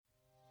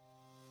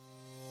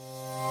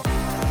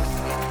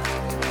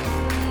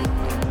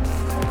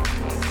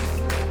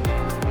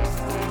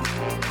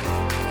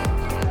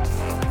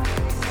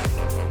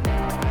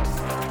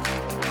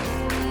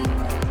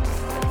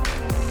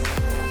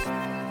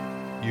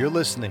You're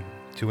listening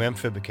to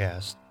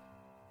Amphibicast.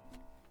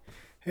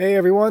 Hey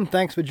everyone,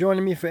 thanks for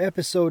joining me for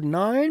episode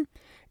 9.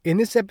 In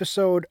this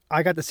episode,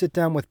 I got to sit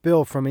down with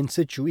Bill from In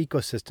Situ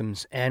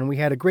Ecosystems, and we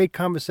had a great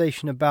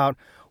conversation about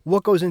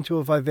what goes into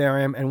a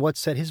vivarium and what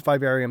set his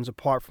vivariums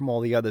apart from all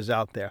the others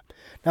out there.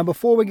 Now,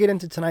 before we get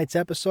into tonight's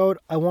episode,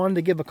 I wanted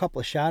to give a couple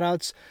of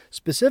shout-outs,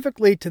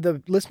 specifically to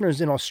the listeners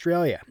in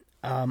Australia.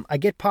 I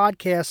get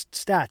podcast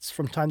stats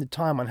from time to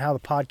time on how the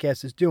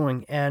podcast is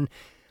doing, and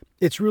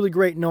it's really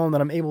great knowing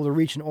that I'm able to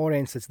reach an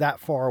audience that's that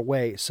far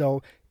away.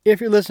 So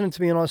if you're listening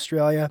to me in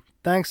Australia,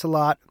 thanks a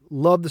lot.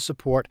 Love the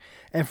support.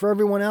 And for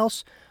everyone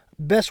else,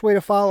 best way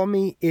to follow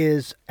me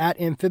is at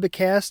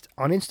Amphibicast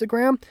on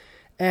Instagram.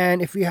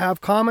 And if you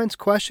have comments,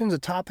 questions, a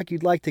topic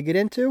you'd like to get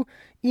into,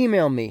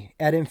 email me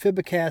at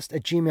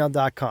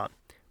amphibicast@gmail.com.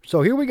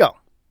 So here we go.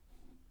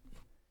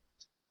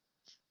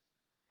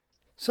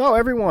 So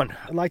everyone,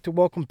 I'd like to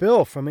welcome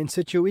Bill from In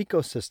Situ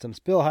Ecosystems.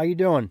 Bill, how you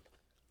doing?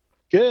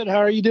 Good. How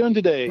are you doing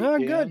today? Oh,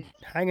 good.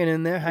 Hanging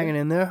in there.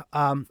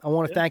 I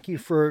want to thank you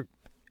for,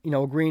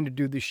 agreeing to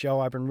do this show.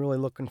 I've been really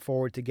looking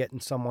forward to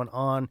getting someone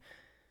on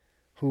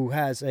who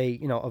has a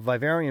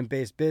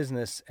vivarium-based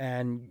business,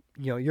 and,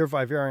 your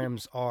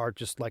vivariums are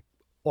just like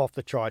off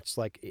the charts,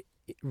 like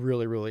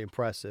really, really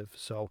impressive.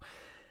 So,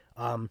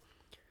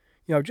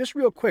 just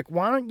real quick,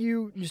 why don't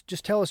you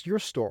just tell us your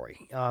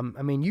story?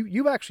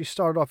 You actually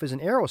started off as an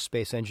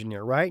aerospace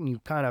engineer, right? And you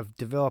kind of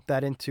developed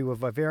that into a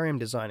vivarium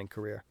designing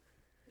career.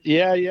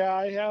 Yeah.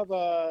 I have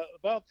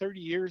about 30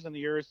 years in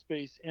the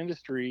aerospace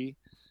industry,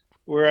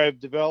 where I've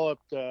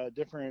developed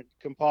different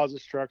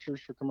composite structures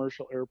for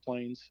commercial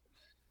airplanes.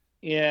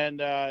 And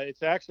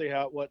it's actually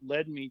what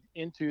led me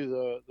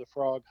into the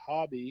frog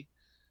hobby.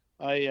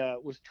 I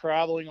was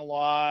traveling a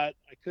lot.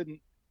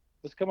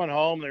 Was coming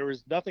home. There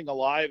was nothing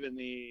alive in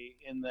the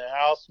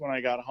house when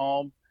I got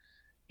home.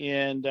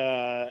 And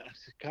I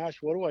said, gosh,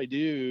 what do I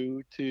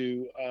do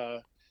to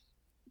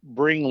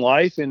bring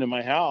life into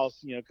my house,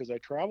 because I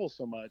travel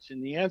so much?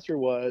 And the answer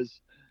was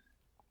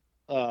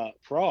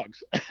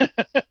frogs.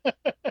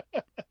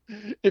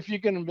 If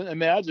you can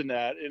imagine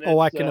that. And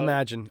I can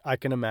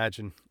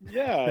imagine.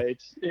 Yeah,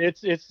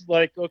 it's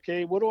like,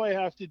 okay, what do I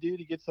have to do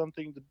to get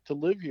something to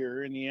live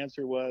here? And the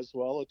answer was,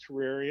 well, a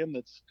terrarium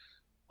that's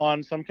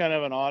on some kind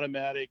of an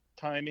automatic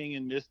timing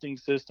and misting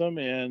system,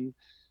 and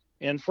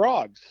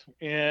frogs.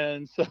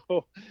 And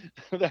so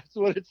that's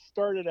what it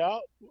started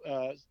out.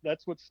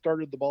 That's what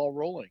started the ball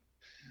rolling.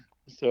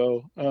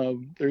 So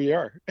there you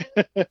are.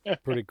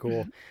 Pretty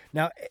cool.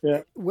 Now,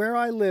 where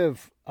I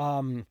live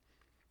on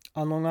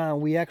Long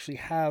Island, we actually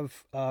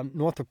have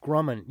Northrop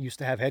Grumman used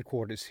to have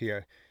headquarters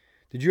here.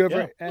 Did you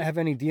ever have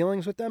any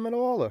dealings with them at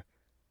all? Or?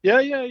 Yeah.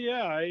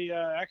 I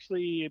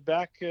actually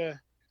back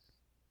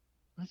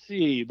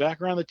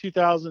around the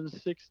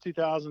 2006,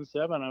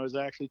 2007, I was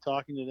actually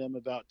talking to them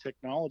about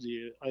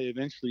technology I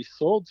eventually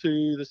sold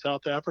to the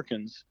South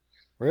Africans.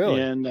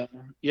 Really? And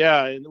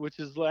which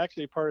is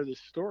actually part of this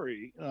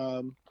story.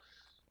 Not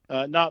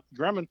the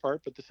Grumman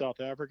part, but the South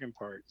African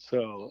part.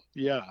 So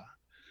yeah.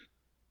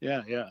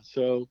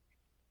 So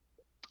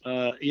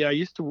I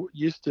used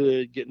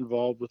to get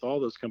involved with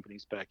all those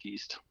companies back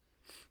east.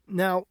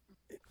 Now,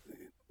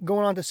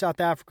 going on to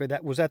South Africa,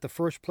 was that the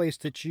first place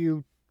that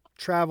you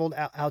traveled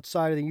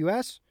outside of the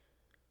U.S.?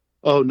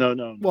 Oh, no.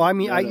 Well, I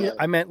mean,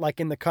 I meant like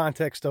in the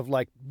context of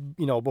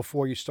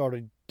before you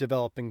started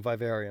developing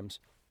vivariums.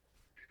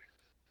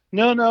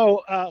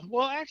 No.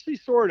 Well, actually,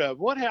 sort of.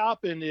 What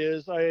happened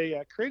is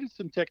I created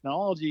some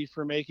technology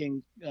for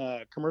making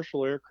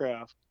commercial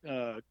aircraft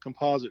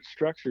composite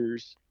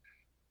structures,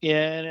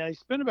 and I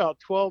spent about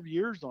 12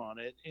 years on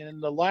it. And in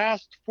the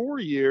last 4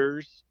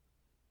 years,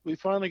 we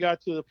finally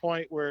got to the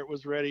point where it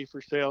was ready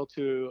for sale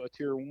to a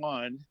tier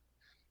 1.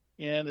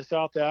 And the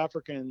South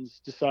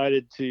Africans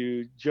decided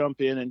to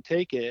jump in and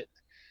take it.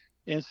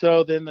 And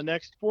so then the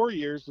next 4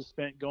 years was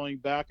spent going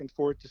back and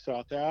forth to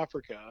South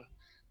Africa.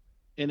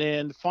 And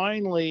then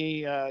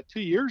finally,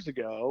 2 years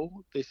ago,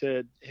 they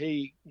said,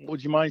 hey,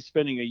 would you mind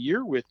spending a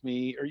year with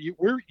me, or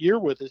you're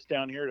with us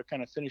down here to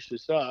kind of finish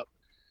this up?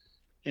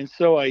 And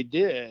so I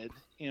did.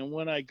 And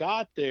when I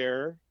got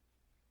there,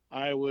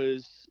 I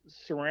was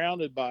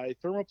surrounded by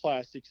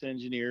thermoplastics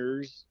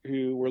engineers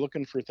who were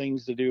looking for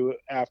things to do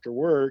after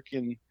work.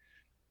 And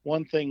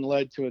one thing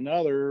led to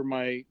another.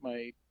 My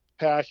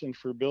passion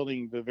for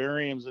building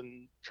vivariums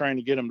and trying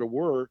to get them to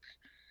work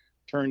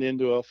turned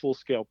into a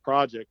full-scale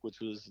project,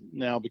 which was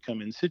now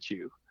become In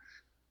Situ.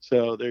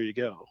 So there you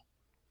go.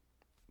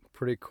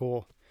 Pretty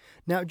cool.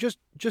 Now, just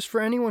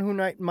for anyone who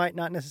might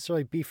not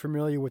necessarily be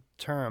familiar with the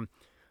term,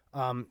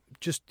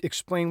 just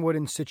explain what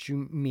In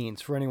Situ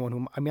means for anyone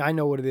who, I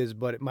know what it is,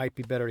 but it might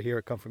be better to hear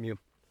it come from you.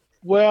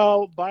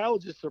 Well,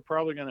 biologists are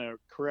probably going to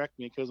correct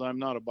me because I'm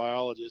not a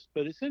biologist,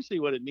 but essentially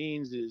what it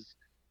means is,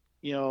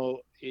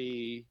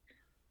 a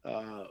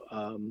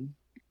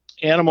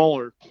animal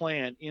or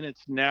plant in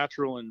its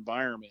natural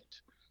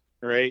environment,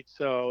 right?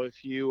 So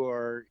if you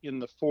are in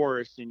the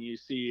forest and you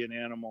see an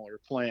animal or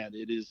plant,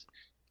 it is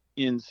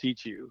In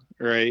Situ,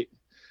 right?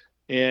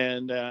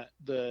 And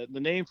the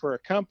name for our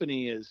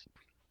company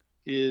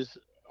is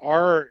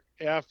our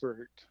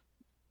effort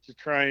to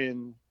try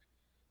and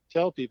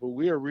tell people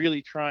we are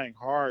really trying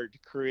hard to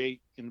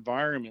create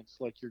environments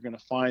like you're going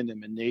to find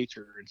them in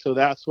nature. And so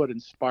that's what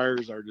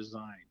inspires our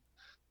design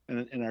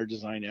and our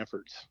design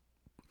efforts.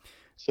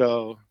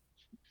 So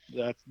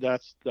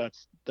that's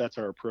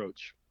our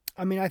approach.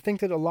 I mean, I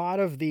think that a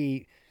lot of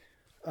the,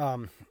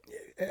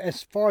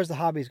 as far as the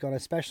hobby's gone,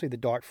 especially the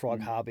dart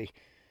frog hobby,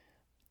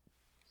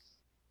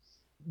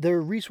 the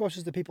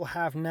resources that people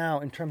have now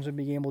in terms of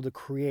being able to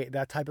create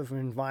that type of an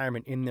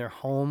environment in their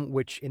home,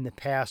 which in the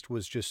past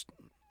was just,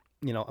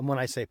 you know, and when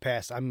I say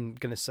past, I'm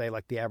going to say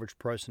like the average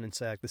person and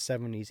say like the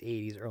 70s,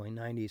 80s, early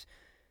 90s.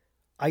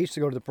 I used to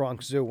go to the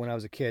Bronx Zoo when I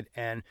was a kid,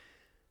 and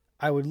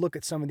I would look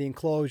at some of the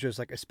enclosures,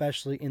 like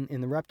especially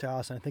in the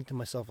reptiles, and I think to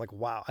myself, like,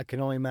 wow, I can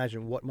only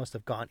imagine what must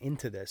have gone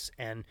into this.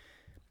 And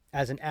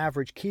as an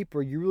average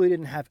keeper, you really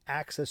didn't have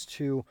access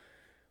to,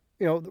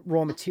 you know, the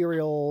raw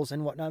materials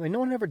and whatnot. I mean, no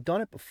one had ever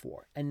done it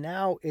before. And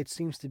now it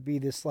seems to be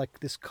this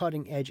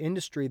cutting edge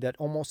industry that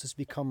almost has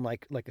become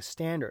like a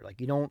standard.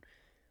 Like you don't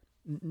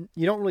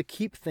really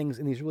keep things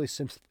in these really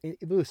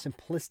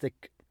simplistic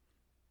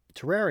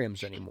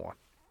terrariums anymore.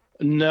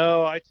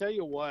 No, I tell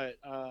you what,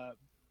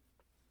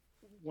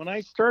 when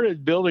I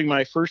started building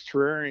my first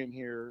terrarium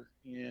here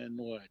in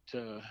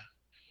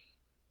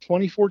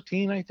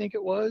 2014, I think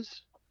it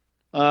was,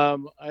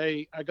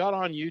 I got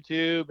on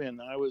YouTube and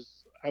I was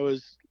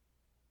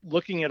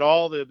looking at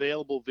all the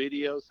available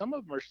videos. Some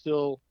of them are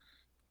still,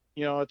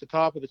 you know, at the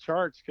top of the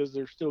charts because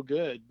they're still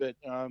good. But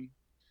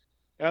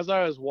as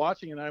I was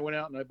watching, and I went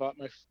out and I bought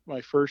my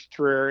first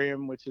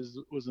terrarium, which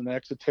was an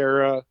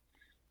Exoterra,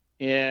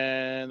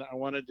 and I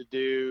wanted to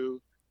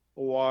do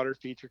a water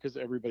feature because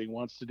everybody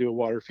wants to do a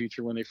water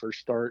feature when they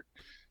first start.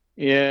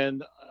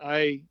 And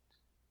I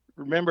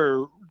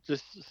remember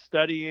just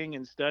studying,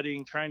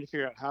 trying to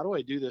figure out how do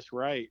I do this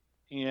right.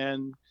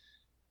 And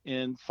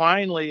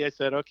finally I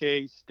said,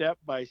 okay, step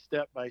by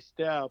step,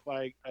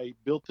 I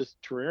built this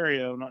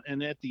terrarium.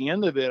 And at the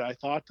end of it, I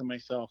thought to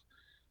myself,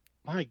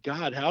 my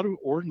God, how do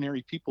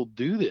ordinary people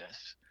do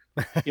this?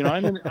 You know,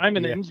 I'm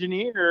an Yeah.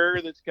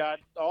 engineer that's got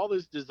all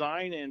this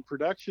design and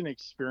production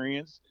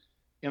experience,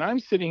 and I'm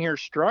sitting here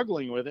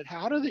struggling with it.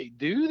 How do they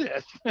do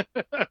this?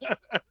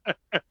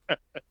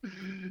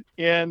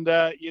 And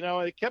you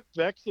know, it kept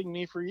vexing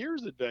me for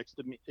years. It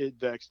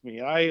vexed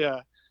me.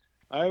 I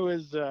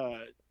was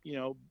you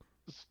know,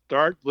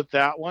 start with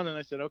that one, and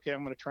I said, okay,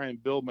 I'm going to try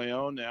and build my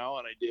own now,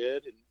 and I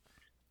did,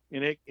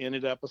 and it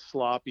ended up a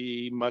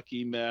sloppy,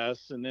 mucky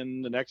mess, and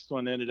then the next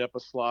one ended up a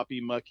sloppy,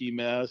 mucky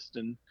mess,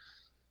 and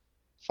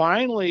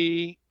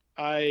finally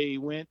I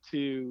went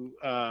to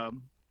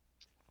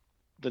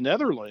the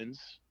Netherlands,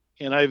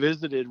 and I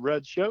visited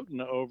Ruud Schoten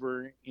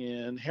over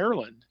in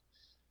Haarlem,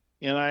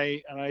 and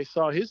I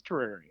saw his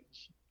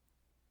terrariums,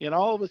 and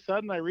all of a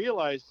sudden I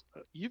realized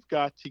you've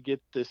got to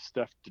get this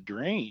stuff to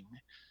drain.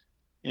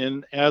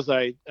 And as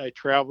I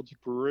traveled to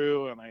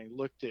Peru and I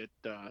looked at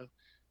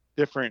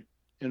different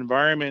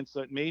environments,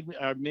 that made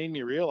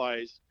me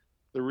realize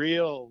the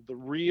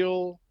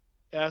real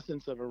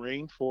essence of a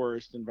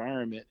rainforest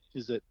environment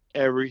is that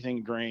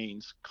everything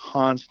drains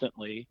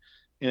constantly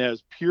and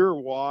has pure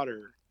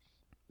water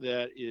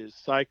that is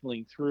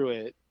cycling through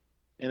it.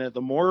 And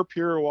the more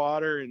pure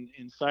water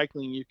and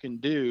cycling you can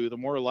do, the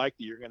more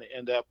likely you're going to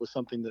end up with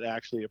something that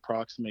actually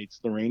approximates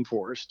the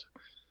rainforest.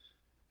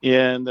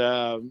 And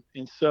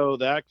so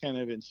that kind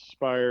of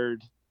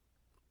inspired,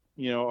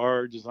 you know,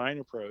 our design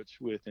approach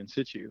with In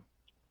Situ,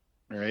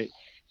 right?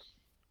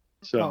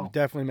 So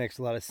Definitely makes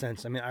a lot of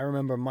sense. I mean, I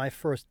remember my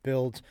first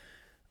builds.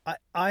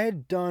 I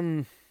had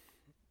done.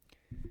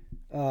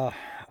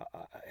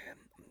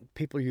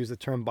 People use the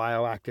term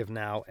bioactive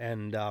now,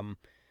 and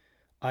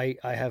I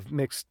have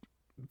mixed.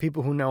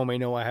 People who know me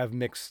know I have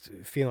mixed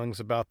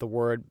feelings about the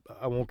word.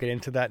 I won't get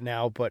into that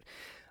now, but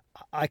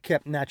I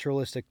kept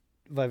naturalistic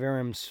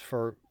vivariums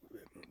for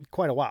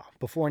quite a while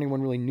before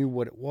anyone really knew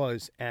what it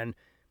was, and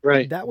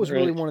that was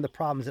really one of the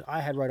problems that I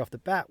had right off the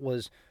bat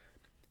was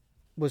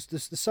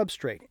this the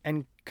substrate.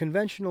 And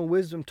conventional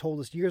wisdom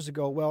told us years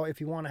ago, well, if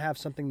you want to have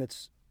something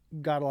that's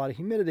got a lot of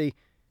humidity,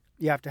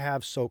 you have to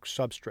have soaked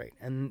substrate,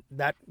 and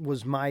that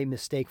was my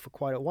mistake for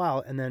quite a while.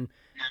 And then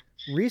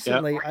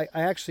recently, I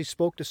actually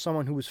spoke to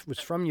someone who was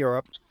from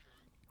Europe,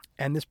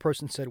 and this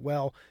person said,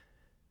 well,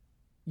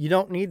 you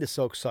don't need the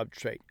soaked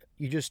substrate.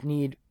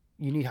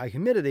 You need high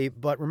humidity,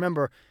 but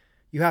remember,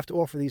 you have to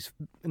offer these,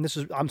 and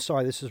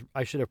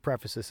I should have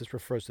prefaced this. This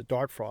refers to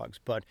dart frogs,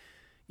 but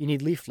you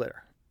need leaf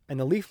litter, and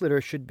the leaf litter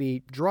should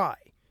be dry.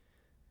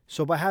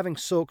 So by having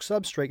soaked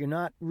substrate, you're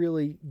not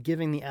really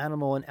giving the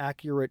animal an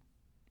accurate,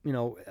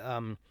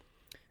 an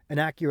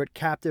accurate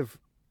captive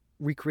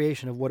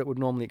recreation of what it would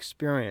normally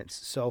experience.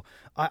 So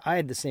I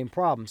had the same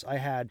problems. I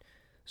had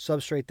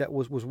substrate that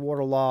was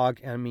waterlogged,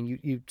 and I mean,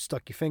 you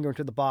stuck your finger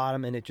into the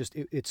bottom, and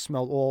it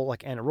smelled all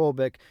like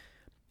anaerobic.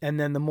 And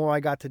then the more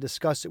I got to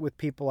discuss it with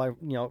people, I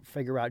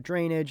figure out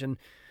drainage, and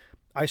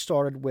I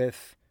started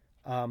with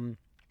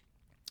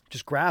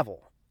just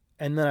gravel.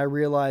 And then I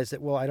realized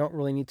that, well, I don't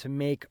really need to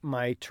make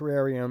my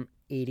terrarium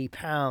 80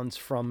 pounds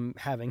from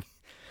having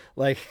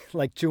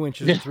like 2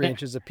 inches or 3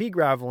 inches of pea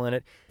gravel in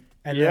it.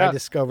 And then I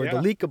discovered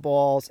the Leica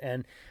balls,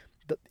 and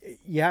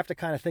you have to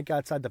kind of think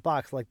outside the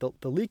box. Like the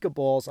Leica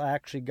balls I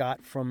actually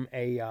got from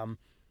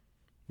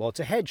it's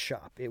a head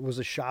shop. It was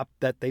a shop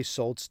that they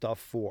sold stuff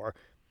for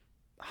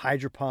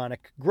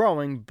hydroponic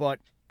growing, but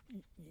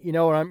you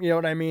know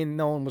what I mean?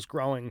 No one was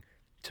growing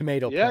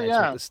tomato plants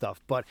with this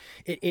stuff, but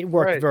it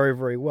worked very,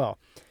 very well.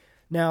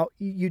 Now,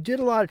 you did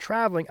a lot of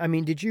traveling. I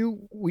mean,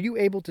 were you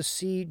able to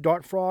see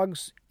dart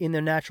frogs in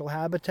their natural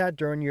habitat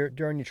during your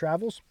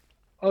travels?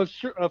 Oh,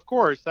 sure. Of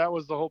course. That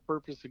was the whole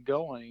purpose of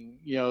going,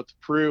 to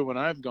Peru when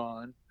I've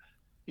gone,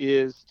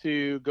 is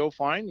to go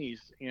find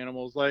these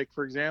animals. Like,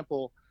 for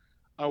example,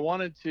 I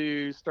wanted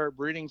to start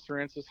breeding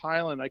Sorensis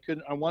highland.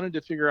 I wanted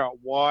to figure out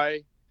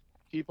why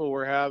people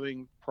were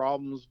having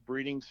problems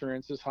breeding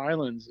Sorensis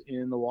highlands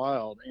in the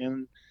wild.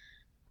 And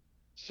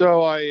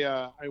so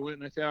I went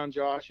and I found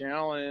Josh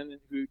Allen,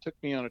 who took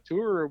me on a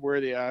tour of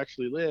where they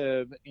actually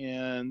live.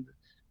 And,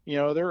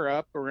 they're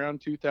up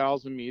around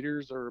 2,000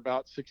 meters or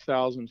about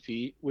 6,000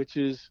 feet, which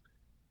is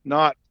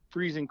not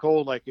freezing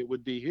cold like it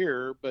would be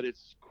here, but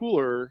it's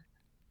cooler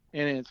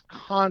and it's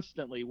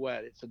constantly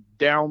wet. It's a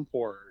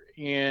downpour.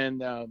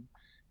 And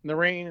the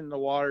rain and the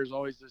water is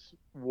always just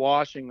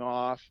washing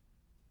off.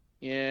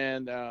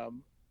 And I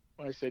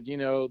said,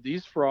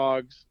 these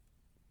frogs,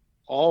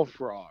 all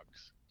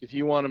frogs, if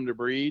you want them to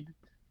breed,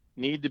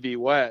 need to be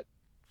wet.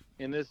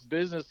 And this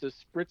business is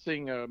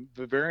spritzing a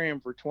vivarium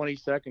for 20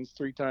 seconds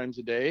 3 times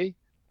a day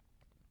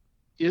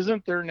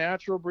isn't their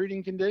natural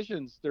breeding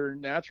conditions. Their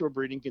natural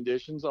breeding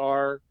conditions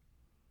are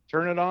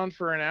turn it on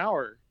for an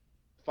hour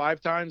 5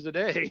 times a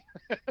day,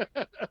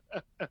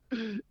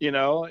 and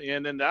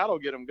then that'll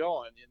get them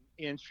going.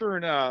 And sure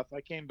enough, I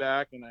came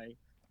back and I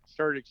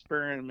started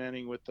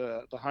experimenting with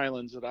the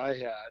highlands that I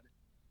had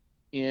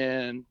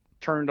and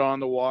turned on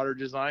the water,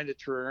 designed a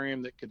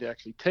terrarium that could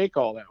actually take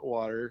all that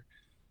water.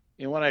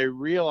 And when I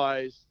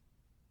realized,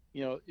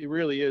 it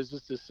really is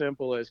just as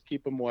simple as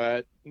keep them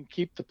wet and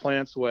keep the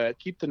plants wet,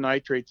 keep the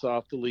nitrates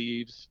off the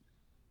leaves,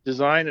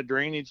 design a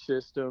drainage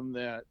system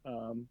that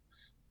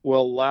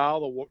will allow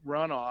the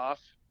runoff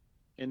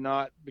and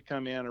not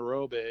become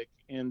anaerobic.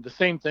 And the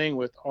same thing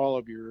with all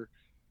of your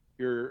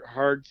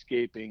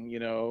hardscaping,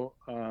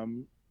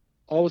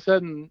 all of a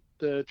sudden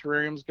the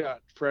terrariums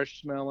got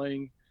fresh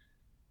smelling.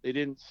 They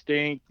didn't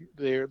stink.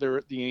 The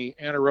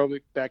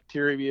anaerobic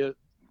bacteria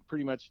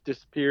pretty much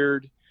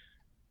disappeared,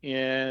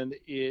 and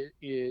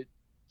it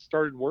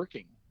started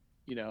working,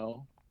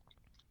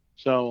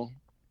 So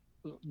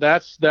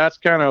that's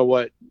kind of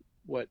what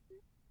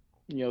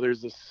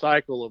there's a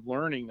cycle of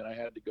learning that I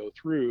had to go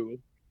through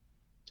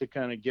to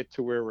kind of get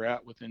to where we're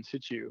at with In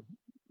Situ.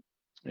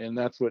 And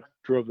that's what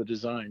drove the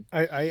design.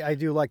 I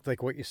do like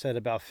what you said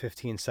about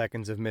 15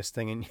 seconds of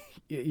misting, and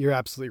you're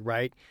absolutely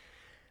right.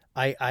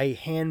 I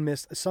hand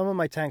mist some of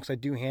my tanks. I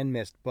do hand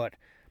mist, but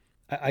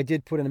I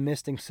did put in a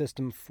misting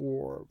system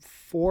for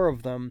 4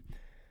 of them.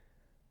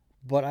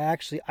 But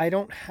I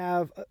don't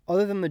have,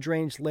 other than the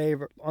drainage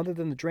layer.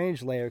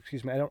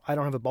 Excuse me. I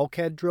don't have a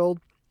bulkhead drilled.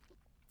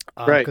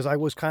 Because I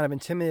was kind of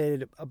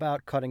intimidated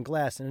about cutting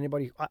glass,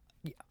 and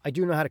I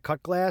do know how to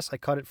cut glass. I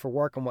cut it for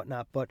work and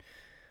whatnot, but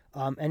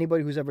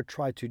anybody who's ever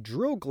tried to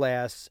drill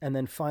glass and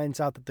then finds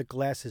out that the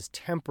glass is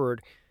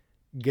tempered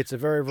gets a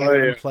very,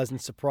 very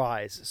unpleasant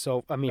surprise.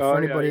 So, I mean, for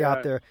anybody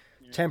out there,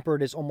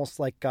 tempered is almost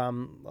like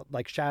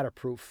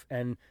shatterproof.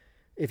 And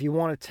if you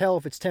want to tell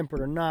if it's tempered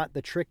or not,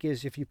 the trick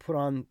is if you put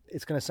on,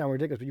 it's going to sound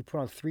ridiculous, but you put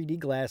on 3D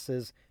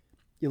glasses,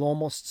 you'll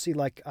almost see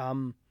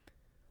almost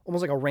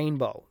like a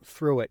rainbow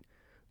through it.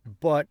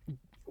 But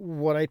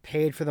what I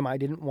paid for them, I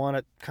didn't want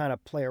to kind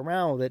of play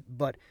around with it,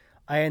 but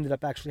I ended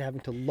up actually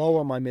having to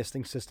lower my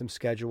misting system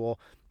schedule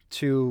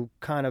to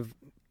kind of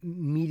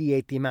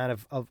mediate the amount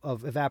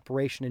of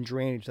evaporation and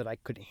drainage that I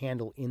could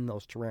handle in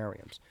those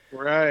terrariums.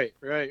 Right.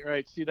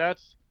 See,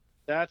 that's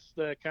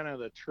the kind of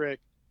the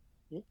trick.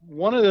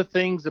 One of the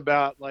things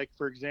about,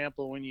 for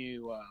example, when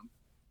you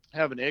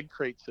have an egg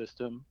crate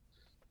system,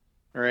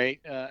 right?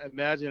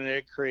 Imagine an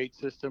egg crate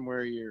system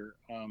where you're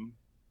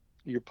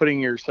putting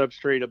your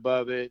substrate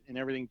above it and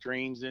everything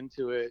drains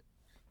into it.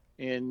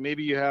 And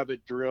maybe you have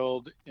it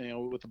drilled,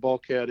 with a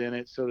bulkhead in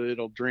it so that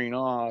it'll drain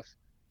off.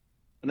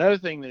 Another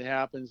thing that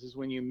happens is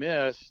when you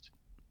mist,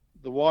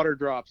 the water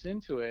drops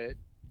into it,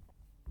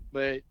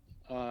 but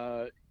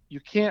you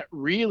can't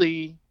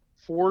really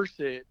force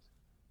it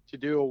to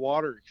do a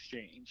water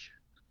exchange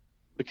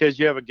because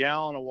you have a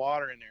gallon of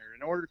water in there.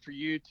 In order for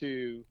you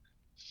to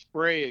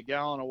spray a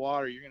gallon of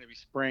water, you're going to be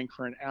spraying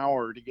for an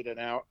hour to get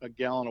a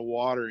gallon of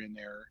water in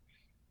there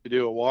to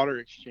do a water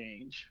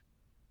exchange.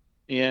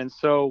 And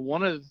so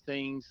one of the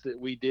things that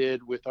we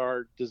did with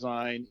our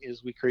design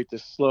is we create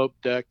this slope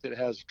deck that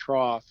has a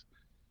trough.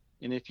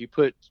 And if you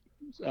put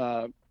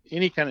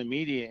any kind of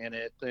media in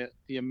it,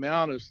 the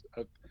amount of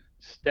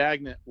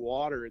stagnant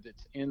water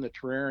that's in the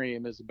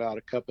terrarium is about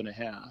 1.5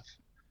 cups.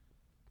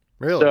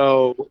 Really?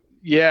 So,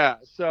 yeah.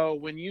 So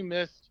when you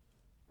mist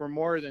for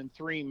more than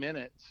 3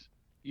 minutes,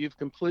 you've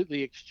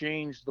completely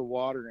exchanged the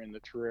water in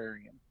the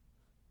terrarium.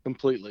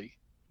 Completely.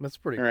 That's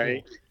pretty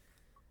right? cool.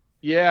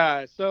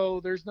 Yeah, so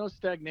there's no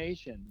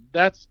stagnation.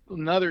 That's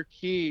another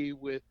key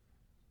with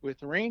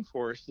the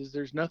rainforest is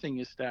there's nothing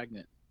is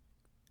stagnant.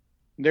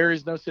 There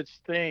is no such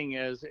thing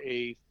as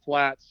a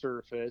flat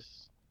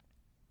surface.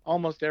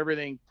 Almost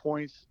everything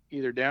points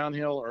either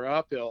downhill or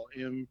uphill.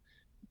 And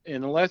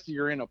unless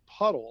you're in a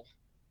puddle,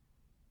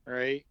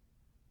 right,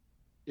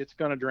 it's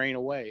going to drain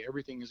away.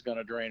 Everything is going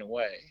to drain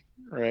away,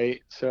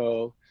 right?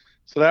 So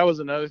that was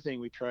another thing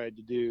we tried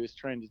to do, is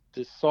trying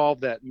to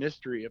solve that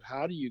mystery of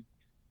how do you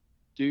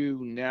do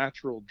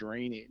natural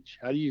drainage?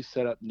 How do you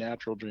set up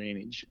natural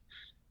drainage?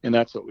 And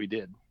that's what we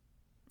did.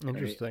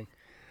 Interesting.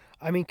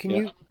 Right? I mean,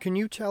 can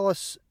you tell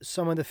us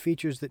some of the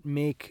features that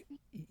make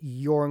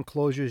your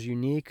enclosures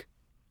unique?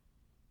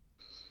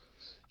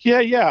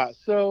 Yeah.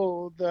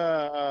 So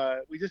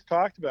we just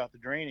talked about the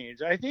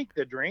drainage. I think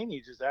the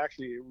drainage is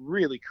actually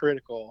really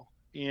critical,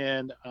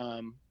 and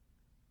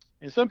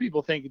some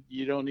people think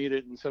you don't need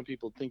it, and some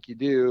people think you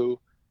do.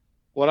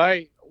 What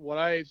I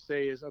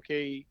say is,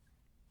 okay,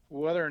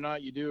 whether or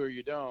not you do or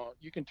you don't,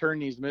 you can turn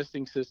these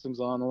misting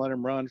systems on and let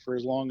them run for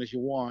as long as you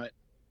want,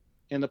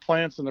 and the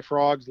plants and the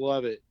frogs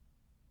love it,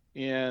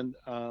 and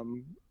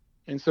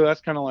so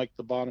that's kind of like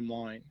the bottom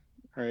line,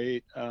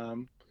 right?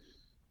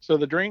 So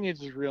the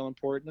drainage is real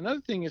important. Another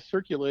thing is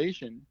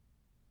circulation.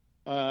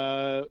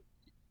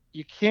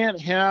 You can't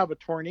have a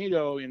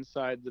tornado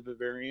inside the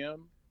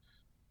vivarium,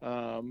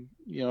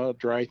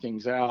 dry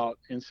things out.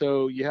 And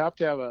so you have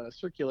to have a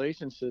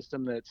circulation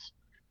system that's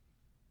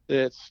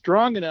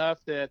strong enough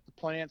that the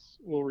plants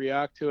will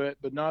react to it,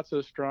 but not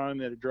so strong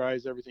that it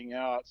dries everything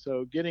out.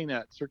 So getting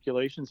that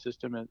circulation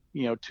system,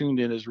 tuned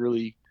in is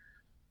really,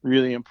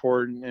 really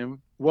important. And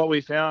what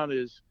we found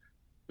is,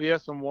 we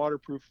have some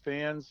waterproof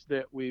fans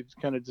that we've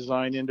kind of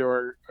designed into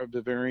our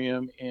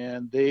vivarium,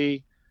 and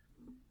they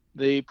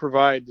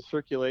provide the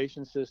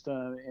circulation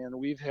system. And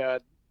we've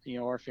had,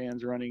 our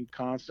fans running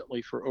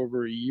constantly for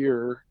over a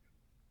year,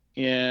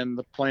 and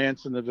the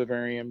plants in the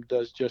vivarium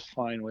does just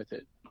fine with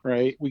it,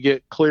 right? We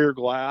get clear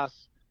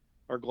glass.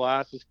 Our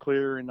glass is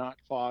clear and not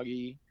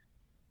foggy.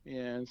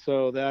 And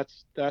so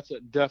that's a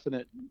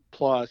definite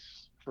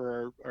plus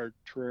for our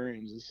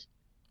terrariums, is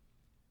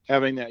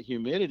having that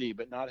humidity,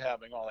 but not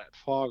having all that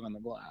fog on the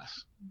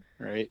glass,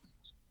 right?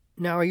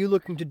 Now, are you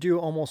looking to do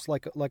almost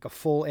like a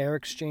full air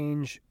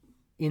exchange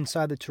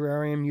inside the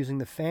terrarium using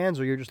the fans,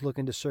 or you're just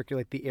looking to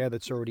circulate the air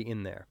that's already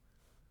in there?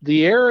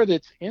 The air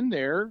that's in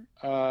there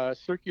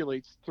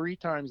circulates 3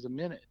 times a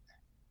minute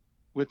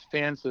with the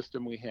fan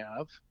system we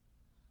have.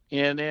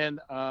 And then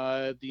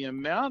the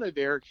amount of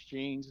air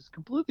exchange is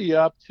completely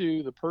up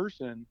to the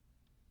person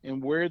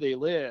and where they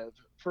live.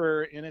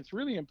 And it's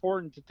really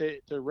important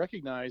to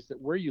recognize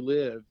that where you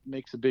live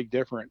makes a big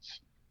difference.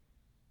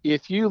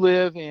 If you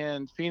live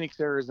in Phoenix,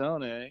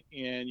 Arizona,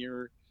 and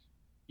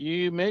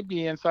you may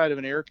be inside of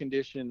an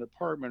air-conditioned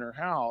apartment or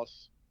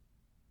house,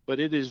 but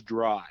it is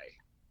dry.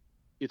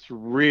 It's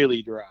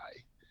really dry.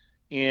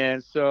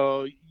 And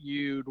so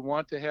you'd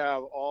want to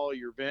have all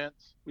your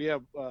vents. We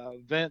have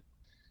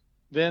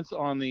vents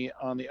on the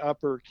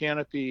upper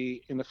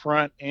canopy in the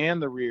front and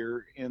the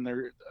rear, and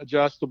they're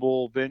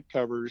adjustable vent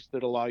covers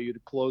that allow you to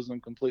close them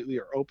completely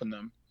or open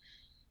them.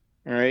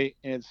 All right.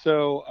 And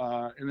so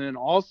and then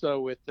also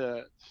with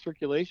the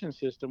circulation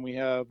system, we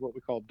have what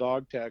we call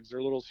dog tags.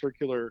 They're little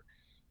circular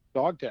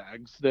dog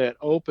tags that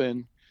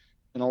open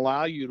and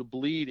allow you to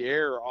bleed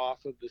air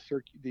off of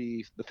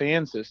the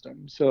fan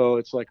system. So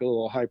it's like a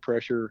little high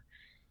pressure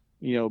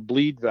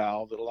bleed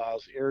valve that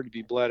allows air to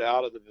be bled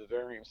out of the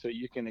vivarium, so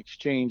you can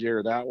exchange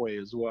air that way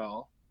as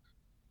well.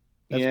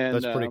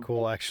 That's pretty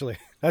cool, actually.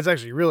 That's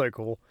actually really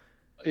cool.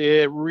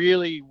 It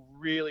really,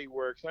 really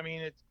works. I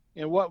mean,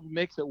 and what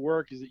makes it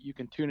work is that you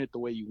can tune it the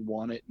way you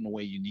want it and the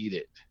way you need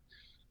it,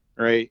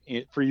 right?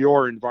 For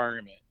your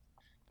environment.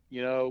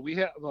 We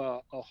have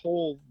a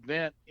whole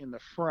vent in the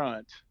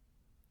front,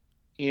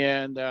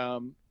 and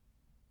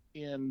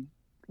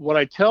what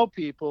I tell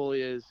people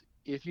is,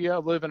 if you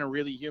live in a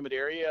really humid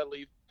area,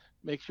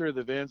 make sure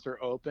the vents are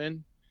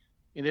open.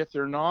 And if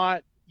they're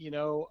not, you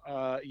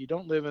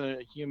don't live in a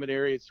humid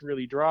area, it's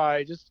really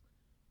dry, just,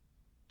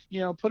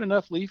 put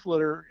enough leaf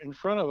litter in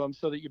front of them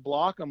so that you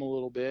block them a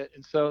little bit,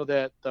 and so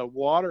that the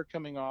water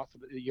coming off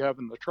that you have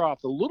in the trough,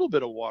 the little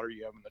bit of water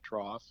you have in the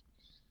trough,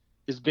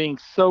 is being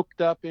soaked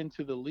up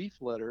into the leaf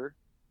litter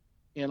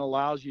and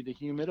allows you to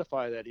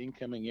humidify that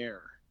incoming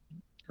air,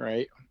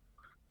 right?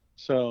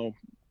 So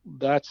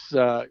that's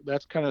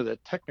kind of the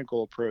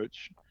technical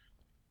approach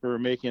for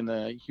making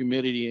the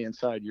humidity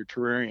inside your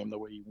terrarium the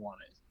way you want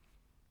it.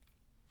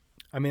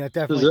 I mean, that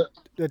definitely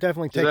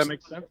takes. Does that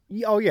make sense?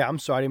 Oh yeah, I'm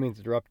sorry, I didn't mean to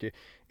interrupt you.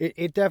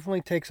 It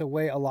definitely takes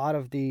away a lot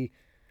of the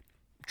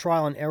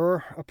trial and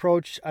error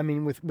approach. I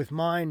mean, with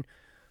mine,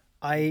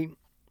 like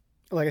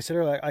I said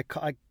earlier, I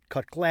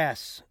cut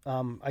glass.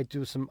 I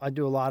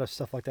do a lot of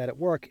stuff like that at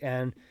work,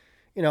 and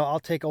I'll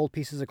take old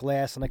pieces of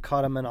glass and I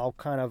cut them, and I'll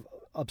kind of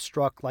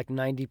obstruct like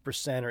 90%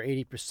 or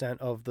 80%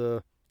 of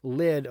the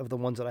lid of the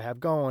ones that I have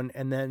going,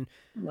 and then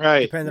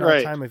depending on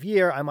the time of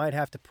year, I might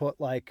have to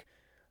put like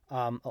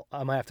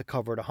I might have to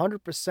cover it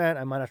 100%.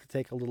 I might have to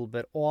take a little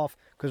bit off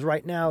because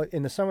right now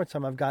in the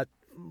summertime, I've got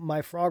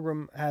my frog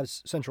room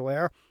has central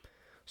air.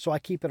 So I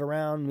keep it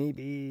around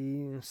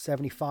maybe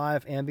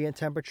 75 ambient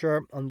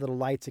temperature. Under the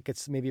lights, it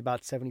gets maybe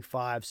about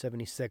 75,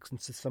 76 in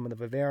some of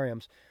the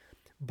vivariums.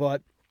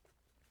 But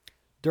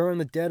during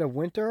the dead of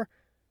winter,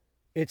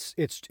 it's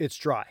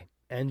dry.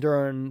 And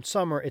during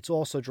summer, it's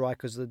also dry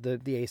because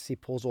the AC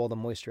pulls all the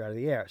moisture out of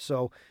the air.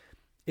 So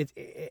it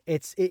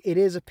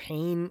is a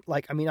pain.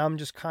 Like, I mean, I'm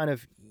just kind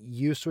of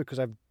used to it because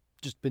I've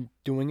just been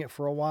doing it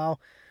for a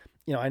while.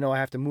 You know, I know I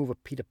have to move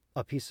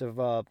a piece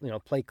of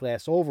plate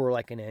glass over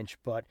like an inch,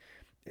 but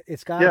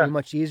it's got to be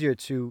much easier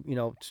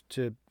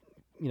to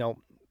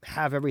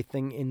have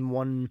everything in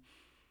one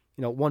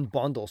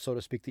bundle, so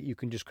to speak, that you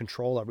can just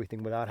control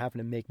everything without having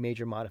to make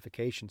major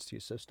modifications to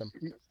your system.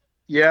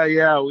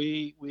 Yeah.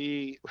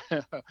 We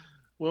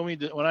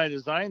when I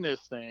designed this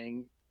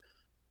thing,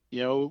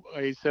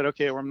 I said,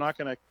 okay, well, I'm not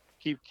going to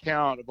keep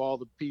count of all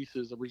the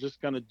pieces. We're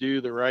just going to do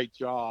the right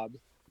job.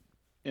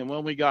 And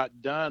when we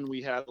got done,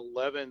 we had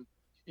 11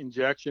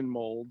 injection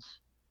molds.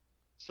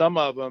 Some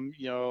of them,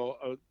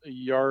 a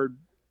yard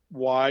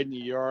wide and a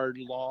yard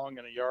long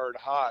and a yard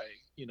high.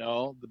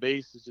 The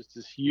base is just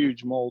this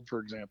huge mold, for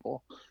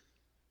example.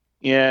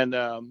 And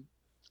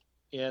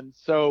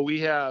so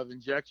we have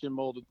injection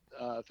molded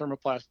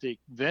thermoplastic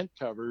vent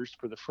covers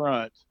for the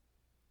front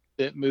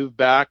that move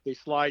back. They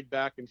slide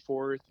back and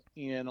forth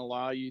and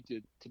allow you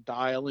to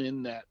dial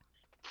in that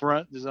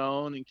front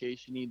zone in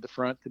case you need the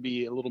front to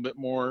be a little bit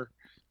more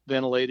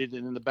ventilated.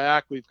 And in the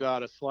back, we've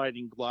got a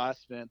sliding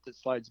glass vent that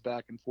slides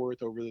back and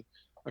forth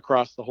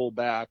across the whole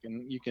back,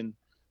 and you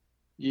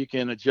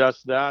can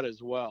adjust that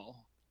as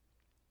well.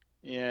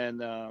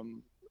 And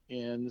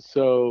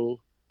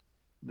so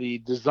the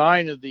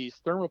design of these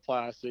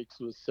thermoplastics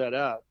was set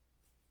up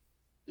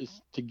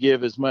is to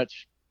give as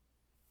much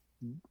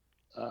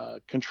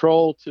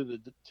control to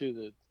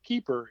the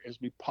keeper as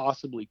we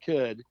possibly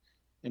could,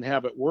 and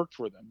have it work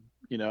for them.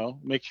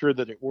 Make sure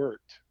that it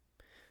worked.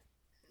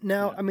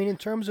 Now, I mean, in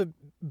terms of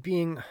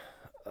being,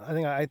 I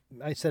think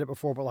I said it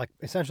before, but like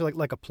essentially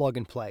like a plug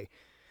and play,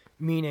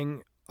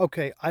 meaning,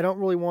 okay, I don't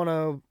really want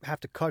to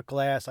have to cut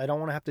glass. I don't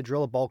want to have to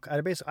drill a bulk. I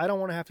don't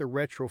want to have to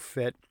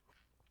retrofit,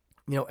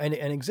 an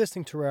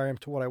existing terrarium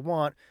to what I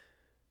want.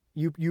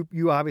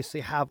 You obviously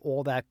have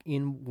all that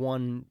in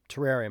one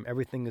terrarium.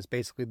 Everything is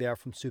basically there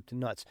from soup to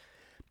nuts.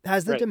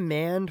 Has the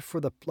demand for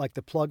the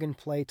plug and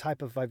play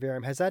type of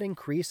vivarium, has that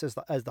increased as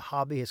the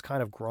hobby has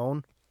kind of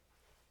grown?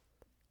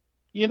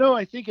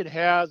 I think it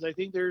has. I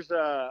think there's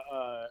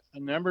a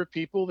number of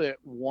people that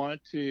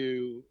want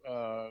to,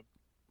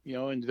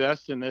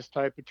 invest in this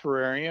type of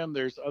terrarium.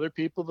 There's other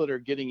people that are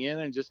getting in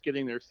and just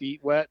getting their feet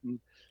wet and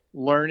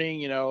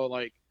learning,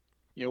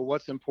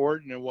 what's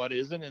important and what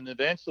isn't. And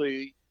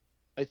eventually,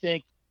 I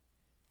think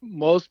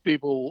most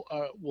people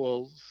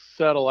will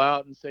settle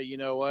out and say, you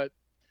know what,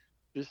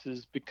 this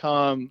has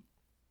become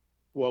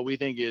what we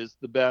think is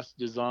the best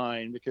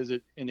design because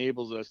it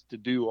enables us to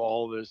do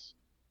all this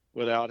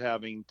without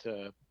having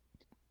to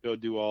go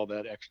do all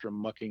that extra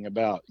mucking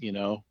about,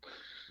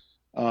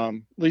 at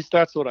least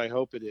that's what I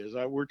hope it is.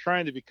 We're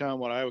trying to become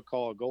what I would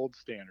call a gold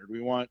standard.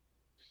 We want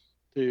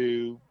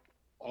to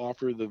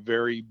offer the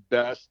very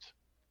best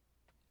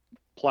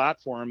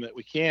platform that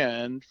we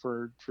can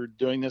for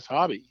doing this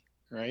hobby,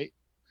 right?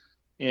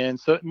 And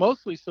so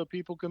mostly so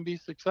people can be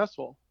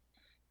successful,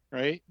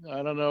 right?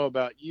 I don't know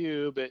about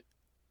you, but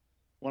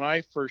when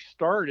I first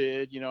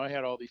started, I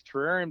had all these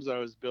terrariums I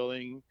was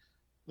building.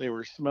 They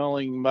were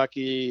smelling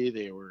mucky.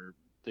 They were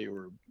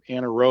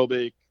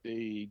anaerobic.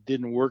 They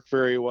didn't work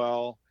very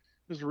well.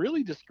 It was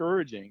really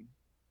discouraging.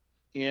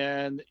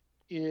 And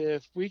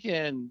if we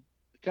can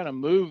kind of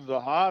move the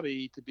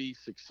hobby to be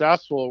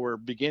successful, where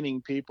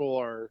beginning people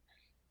are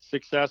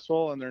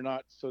successful and they're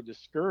not so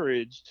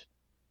discouraged,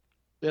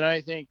 then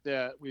I think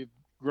that we've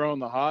grown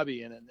the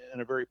hobby in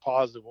a very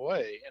positive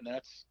way. And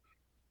that's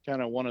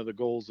kind of one of the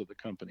goals of the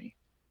company.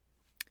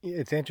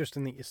 It's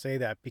interesting that you say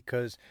that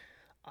because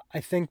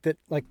I think that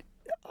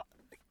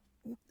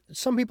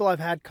some people I've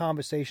had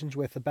conversations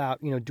with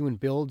about, doing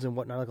builds and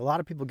whatnot, a lot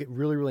of people get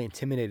really, really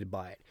intimidated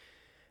by it.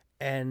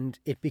 And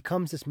it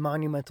becomes this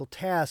monumental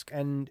task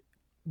and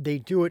they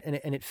do it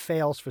and it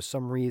fails for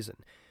some reason.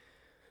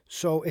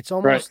 So it's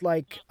almost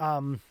like,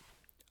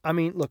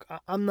 look,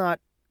 I'm not,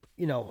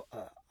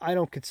 I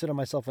don't consider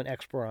myself an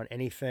expert on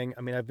anything.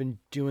 I mean, I've been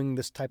doing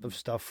this type of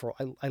stuff for,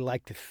 I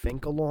like to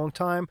think, a long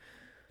time,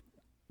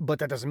 but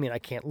that doesn't mean I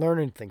can't learn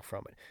anything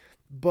from it.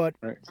 But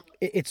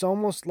it's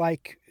almost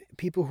like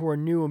people who are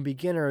new and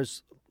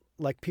beginners,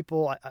 like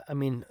people,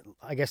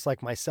 I guess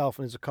like myself,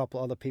 and there's a couple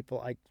other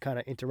people I kind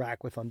of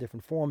interact with on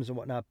different forums and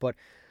whatnot, but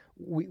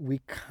we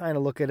kind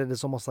of look at it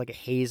as almost like a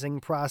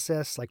hazing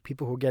process. Like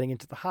people who are getting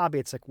into the hobby,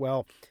 it's like,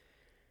 well,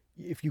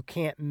 if you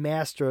can't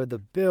master the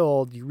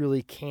build, you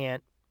really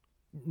can't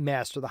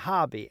master the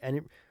hobby. And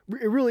it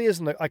really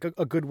isn't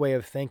a good way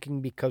of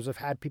thinking, because I've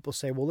had people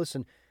say, well,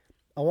 listen,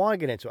 I want to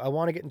get into it. I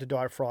want to get into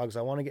dart frogs.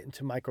 I want to get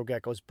into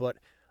microgeckos, but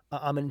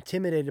I'm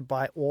intimidated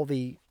by all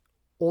the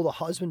all the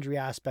husbandry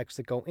aspects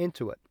that go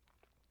into it.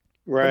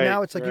 Right. But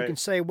now it's like you right. can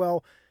say,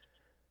 well,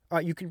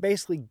 you can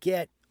basically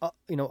get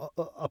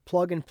a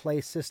plug and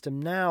play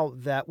system now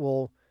that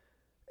will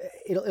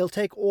it'll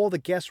take all the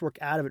guesswork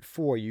out of it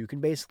for you. You can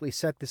basically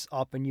set this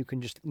up and you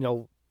can just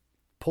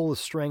pull the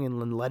string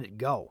and let it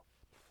go.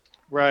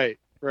 Right.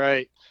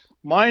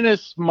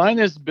 Minus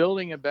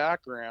building a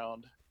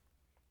background.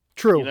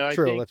 True. That's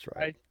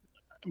right.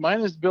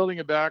 Minus building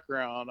a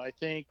background. I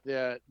think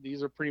that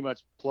these are pretty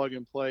much plug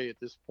and play at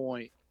this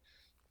point.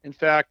 In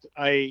fact,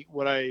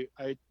 what I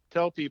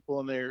tell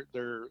people, and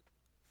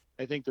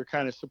I think they're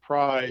kind of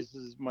surprised,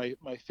 is my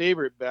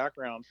favorite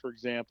background, for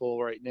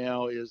example, right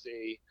now is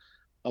a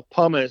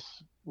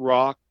pumice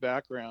rock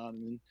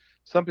background. And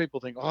some people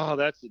think, oh,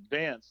 that's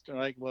advanced. And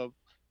I'm like, well,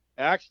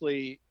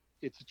 actually,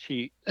 it's a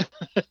cheat.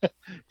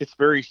 It's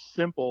very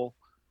simple.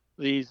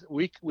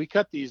 We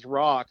cut these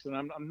rocks, and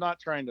I'm not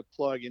trying to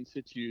plug In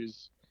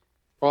Situ's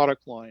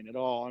product line at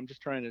all. I'm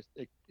just trying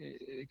to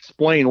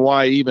explain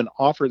why I even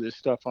offer this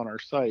stuff on our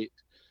site.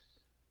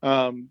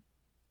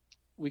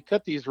 We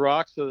cut these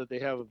rocks so that they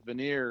have a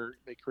veneer.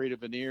 They create a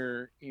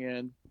veneer,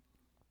 and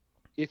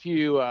if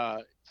you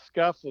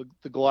scuff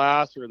the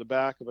glass or the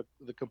back of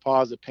the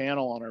composite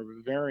panel on our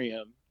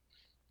vivarium,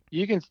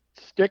 you can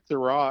stick the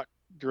rock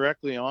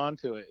directly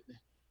onto it,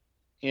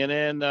 and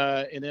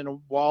then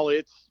while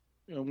it's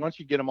once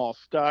you get them all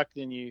stuck,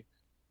 then you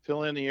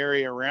fill in the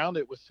area around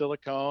it with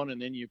silicone,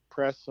 and then you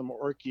press some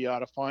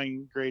orchiata,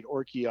 fine grade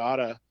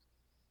orchiata,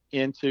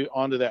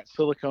 onto that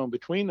silicone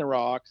between the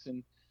rocks,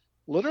 and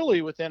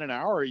literally within an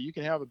hour you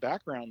can have a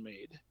background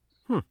made.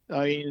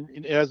 I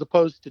mean, as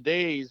opposed to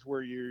days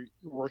where you're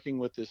working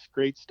with this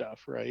great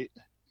stuff, right?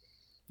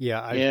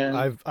 Yeah,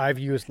 I've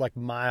used like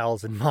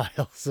miles and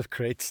miles of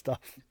great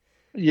stuff.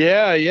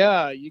 Yeah,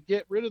 you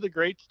get rid of the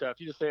great stuff.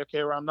 You just say,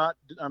 okay, well,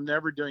 I'm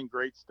never doing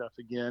great stuff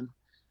again,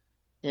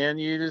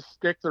 and you just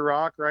stick the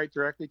rock right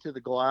directly to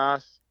the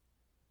glass,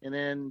 and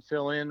then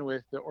fill in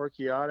with the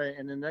orchiata,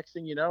 and the next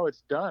thing you know,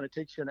 it's done. It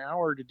takes you an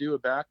hour to do a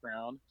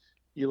background.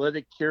 You let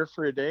it cure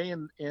for a day,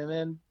 and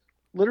then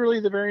literally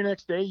the very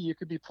next day you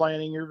could be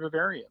planting your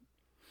vivarium.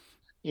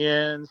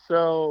 And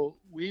so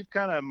we've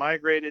kind of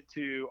migrated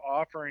to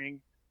offering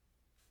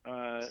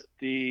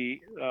the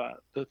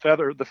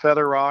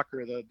feather rock,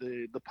 or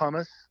the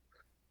pumice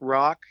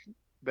rock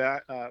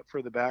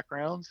for the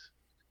backgrounds,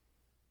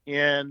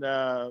 and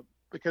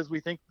because we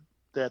think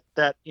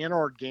that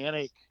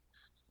inorganic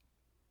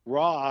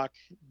rock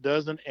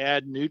doesn't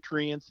add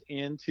nutrients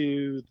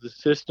into the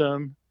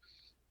system.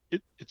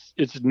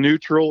 It's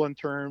neutral in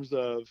terms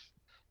of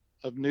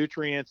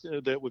nutrients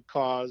that would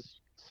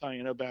cause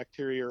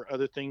cyanobacteria or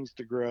other things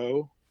to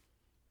grow.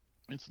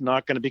 It's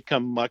not going to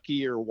become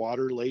mucky or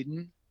water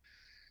laden,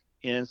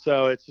 and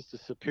so it's just a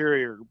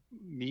superior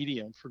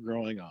medium for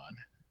growing on.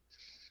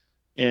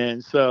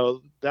 And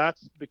so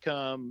that's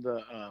become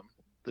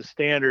the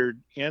standard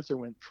answer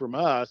from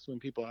us when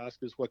people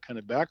ask us what kind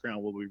of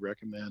background will we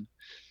recommend.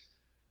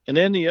 And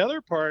then the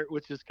other part,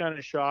 which is kind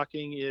of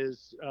shocking,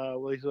 is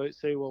they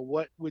say, well,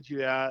 what would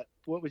you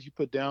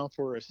put down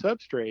for a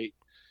substrate?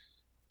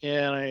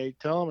 And I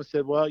tell them, I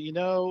said, well,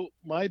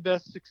 my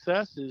best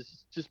success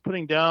is just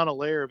putting down a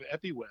layer of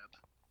EpiWeb.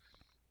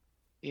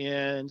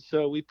 And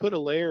so we put a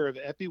layer of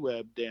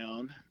EpiWeb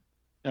down.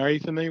 Are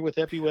you familiar with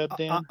EpiWeb,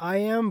 Dan? I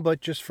am,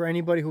 but just for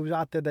anybody who's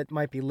out there that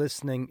might be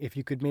listening, if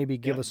you could maybe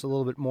give us a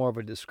little bit more of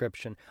a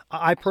description.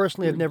 I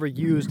personally have never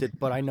used it,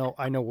 but I know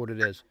what it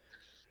is.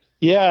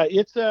 Yeah,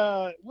 it's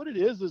what it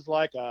is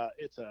like a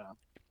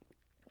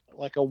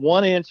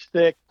 1-inch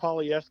thick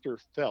polyester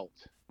felt.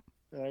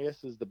 I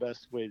guess is the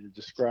best way to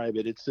describe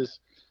it. It's this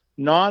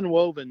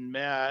non-woven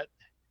mat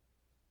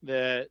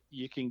that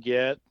you can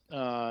get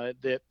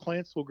that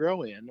plants will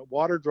grow in.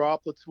 Water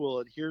droplets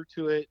will adhere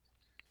to it,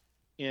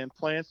 and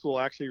plants will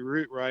actually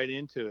root right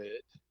into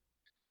it.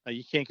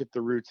 You can't get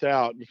the roots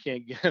out, and you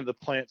can't get the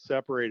plant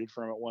separated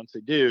from it once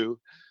they do,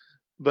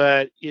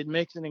 but it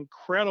makes an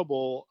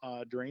incredible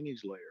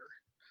drainage layer.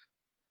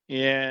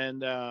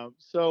 And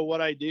so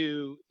what I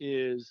do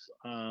is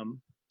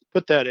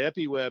put that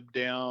EpiWeb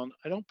down.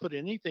 I don't put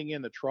anything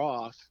in the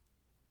trough.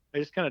 I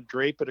just kind of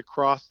drape it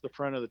across the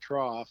front of the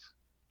trough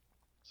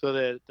so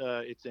that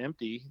it's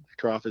empty. The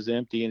trough is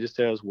empty and just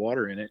has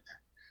water in it.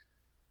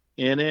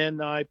 And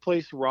then I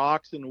place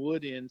rocks and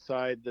wood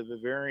inside the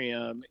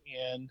vivarium,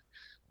 and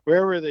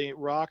wherever the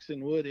rocks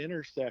and wood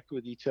intersect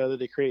with each other,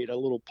 they create a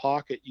little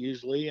pocket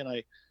usually, and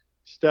I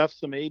stuff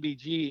some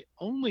ABG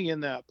only in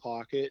that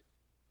pocket,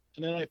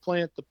 and then I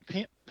plant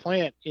the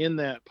plant in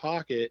that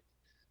pocket.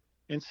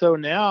 And so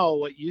now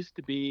what used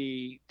to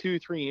be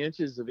 2-3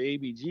 inches of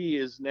ABG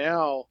is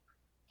now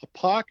a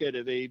pocket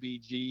of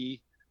ABG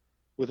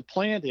with a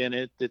plant in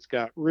it that's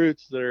got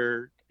roots that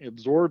are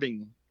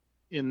absorbing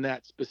in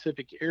that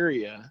specific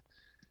area.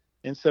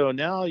 And so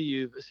now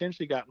you've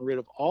essentially gotten rid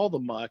of all the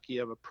muck. You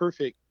have a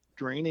perfect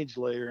drainage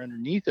layer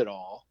underneath it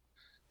all.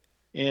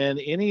 And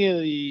any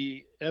of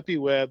the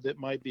EpiWeb that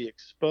might be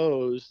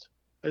exposed,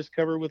 I just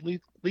cover with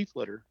leaf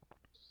litter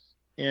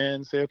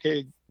and say,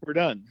 okay, we're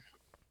done.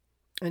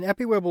 And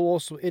EpiWeb will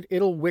also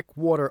it'll wick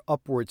water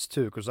upwards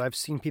too, because I've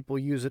seen people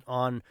use it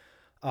on,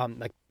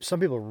 like some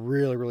people are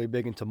really really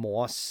big into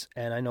moss,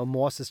 and I know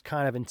moss is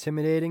kind of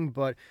intimidating,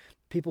 but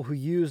people who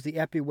use the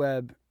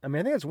EpiWeb, I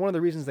mean, I think that's one of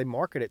the reasons they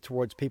market it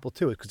towards people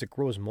too, is because it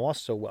grows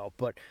moss so well.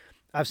 But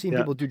I've seen Yeah.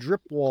 people do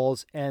drip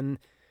walls, and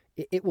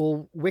it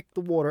will wick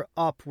the water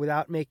up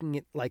without making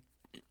it like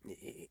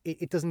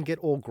it doesn't get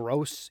all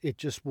gross. It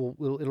just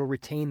it'll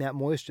retain that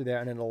moisture there,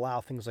 and it'll allow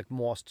things like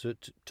moss to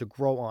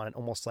grow on it,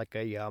 almost like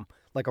a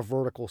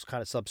vertical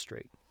kind of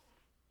substrate.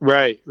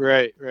 Right.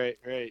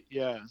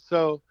 Yeah.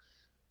 So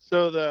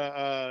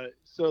the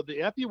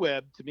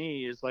EpiWeb to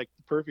me is like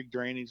the perfect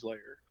drainage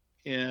layer,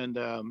 and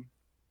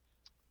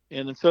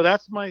so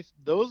that's my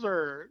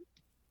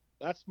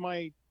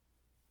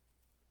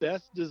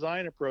best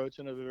design approach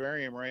in a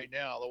vivarium right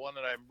now. The one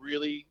that I'm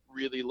really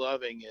really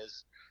loving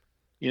is,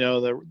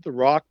 the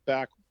rock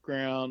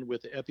background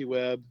with the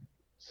EpiWeb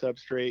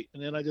substrate,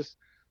 and then I just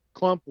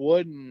clump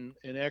wood and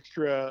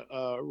extra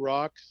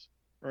rocks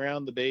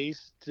around the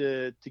base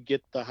to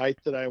get the height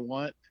that I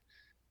want.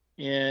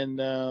 And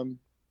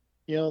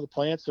the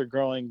plants are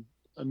growing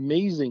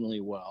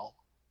amazingly well,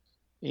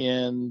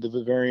 and the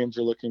vivariums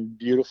are looking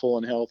beautiful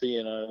and healthy.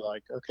 And I'm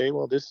like, okay,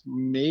 well, this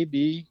may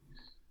be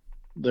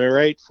the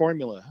right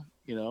formula,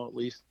 at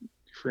least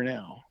for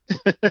now.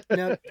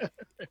 Now,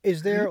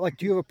 is there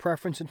do you have a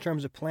preference in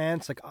terms of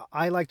plants? Like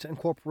I like to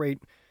incorporate.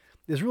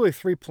 There's really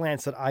three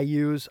plants that I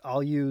use.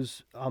 I'll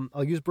use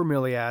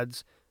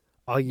bromeliads.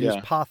 I'll use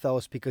Yeah.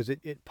 pothos because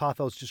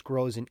pothos just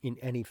grows in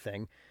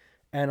anything,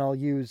 and I'll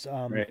use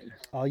Right.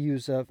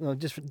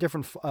 just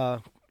different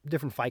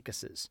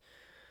ficuses.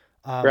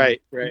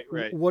 Right.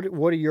 What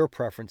are your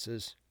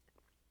preferences?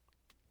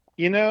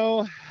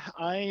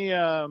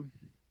 I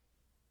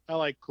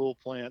like cool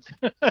plants.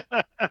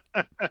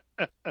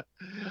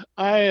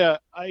 I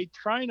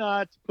try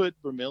not to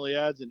put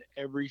bromeliads in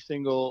every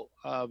single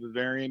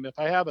vivarium. If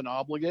I have an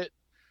obligate,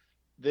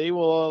 they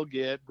will all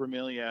get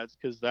bromeliads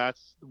because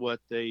that's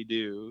what they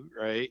do,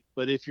 right?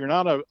 But if you're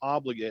not an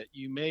obligate,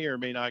 you may or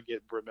may not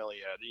get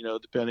bromeliad,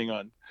 depending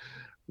on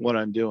what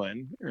I'm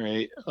doing,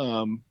 right?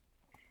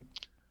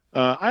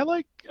 I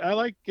like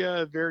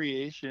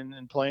variation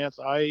in plants.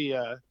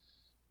 I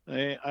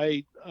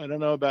don't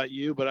know about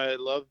you, but I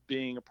love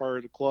being a part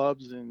of the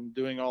clubs and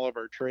doing all of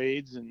our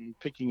trades and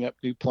picking up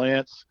new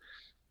plants.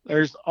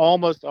 There's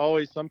almost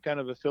always some kind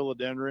of a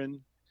philodendron,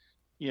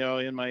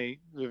 in my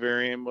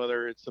vivarium,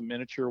 whether it's a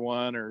miniature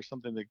one or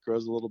something that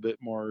grows a little bit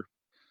more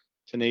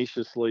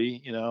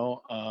tenaciously.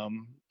 I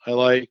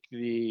like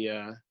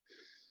I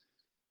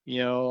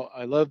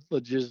love the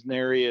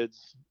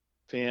Gesneriids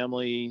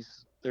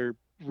families. They're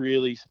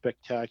really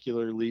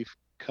spectacular leaf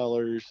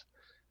colors.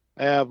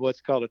 I have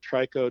what's called a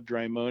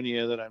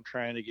trichodrimonia that I'm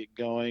trying to get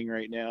going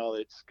right now.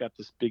 It's got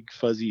this big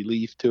fuzzy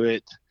leaf to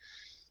it,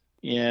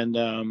 and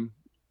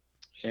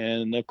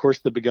of course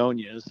the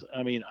begonias.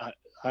 I mean,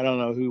 I don't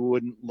know who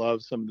wouldn't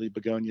love some of the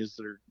begonias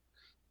that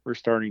we're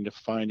starting to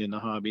find in the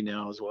hobby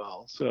now as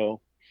well. So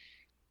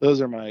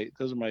those are my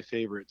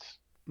favorites.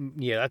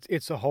 Yeah,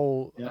 it's a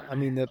whole. Yeah. I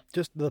mean,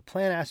 just the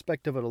plant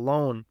aspect of it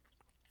alone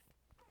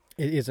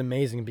is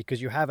amazing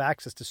because you have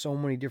access to so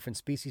many different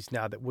species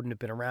now that wouldn't have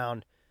been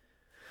around.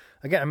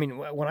 Again, I mean,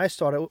 when I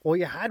started, all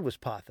you had was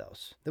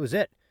pothos. That was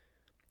it.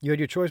 You had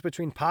your choice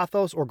between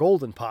pothos or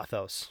golden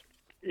pothos.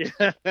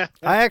 Yeah.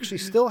 I actually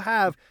still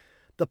have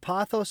the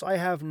pothos I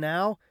have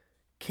now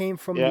came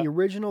from the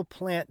original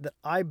plant that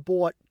I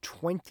bought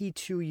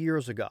 22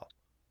 years ago.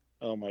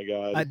 Oh my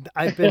God.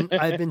 I've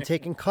been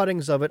taking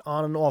cuttings of it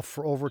on and off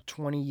for over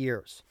 20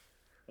 years.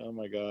 Oh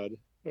my God.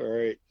 All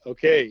right.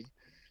 Okay.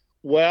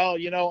 Well,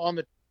 on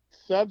the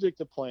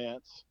subject of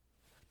plants,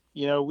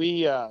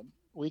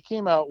 we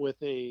came out with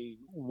a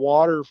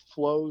water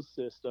flow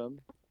system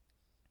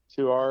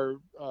to our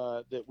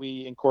that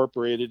we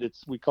incorporated.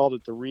 We called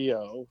it the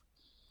Rio,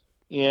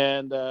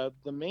 and the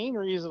main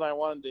reason I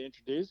wanted to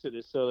introduce it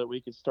is so that we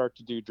could start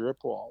to do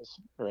drip walls,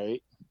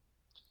 right?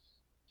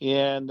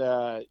 And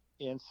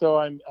so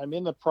I'm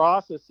in the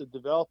process of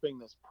developing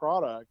this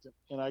product,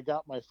 and I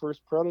got my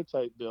first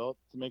prototype built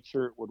to make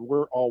sure it would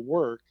all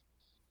work.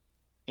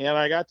 And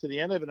I got to the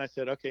end of it, and I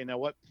said, okay, now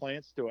what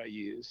plants do I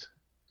use?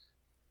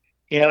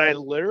 And I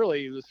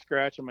literally was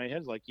scratching my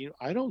head like,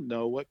 I don't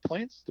know what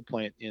plants to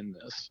plant in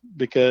this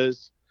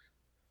because,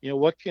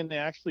 what can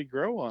actually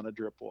grow on a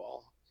drip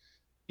wall?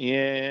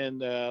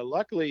 And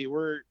luckily,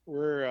 we're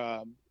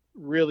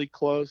really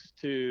close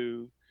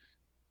to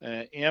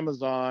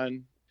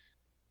Amazon,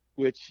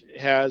 which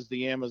has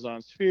the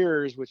Amazon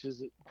spheres, which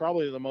is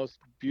probably the most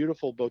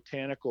beautiful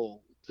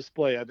botanical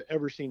display I've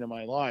ever seen in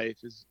my life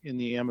is in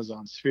the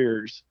Amazon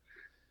spheres.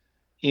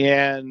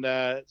 And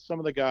some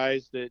of the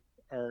guys that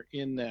are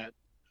in that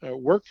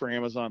work for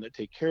Amazon that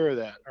take care of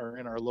that are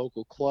in our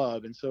local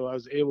club. And so I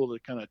was able to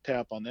kind of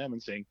tap on them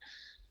and saying,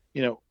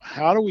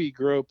 how do we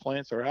grow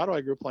plants, or how do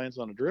I grow plants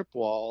on a drip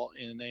wall?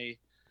 And they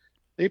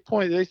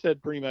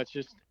said pretty much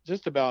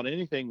just about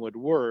anything would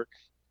work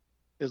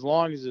as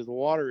long as the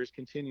water is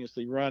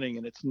continuously running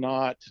and it's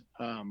not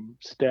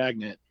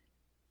stagnant.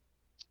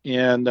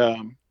 And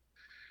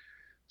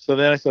so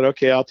then I said,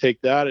 okay, I'll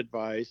take that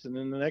advice. And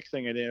then the next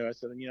thing I did, I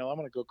said, I'm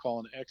going to go call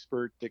an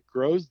expert that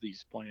grows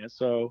these plants.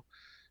 So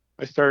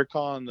I started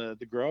calling the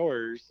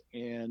growers,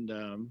 and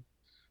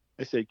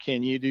I said,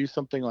 can you do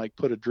something like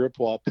put a drip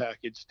wall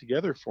package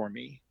together for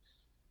me?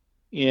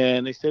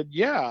 And they said,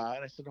 yeah.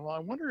 And I said, well, I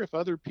wonder if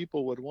other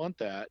people would want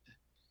that.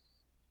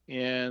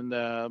 And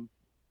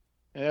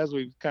as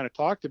we kind of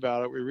talked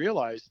about it, we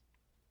realized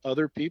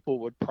other people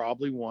would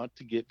probably want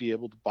to be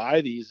able to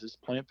buy these as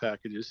plant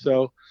packages.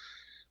 So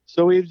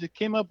we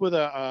came up with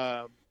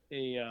a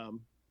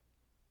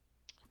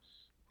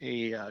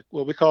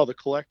what we call the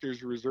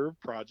Collector's Reserve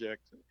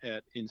Project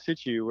at In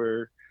Situ,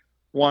 where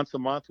once a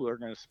month we're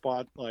going to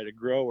spotlight a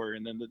grower,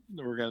 and then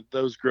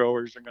those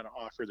growers are going to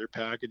offer their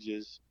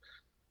packages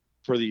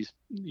for these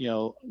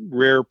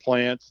rare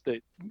plants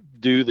that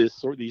do these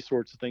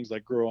sorts of things,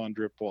 like grow on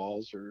drip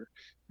walls or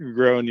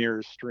grow near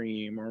a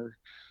stream or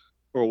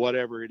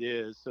whatever it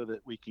is, so that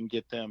we can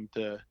get them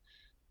to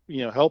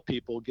help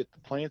people get the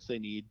plants they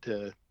need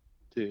to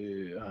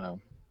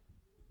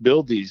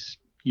build these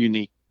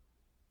unique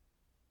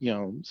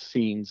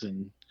scenes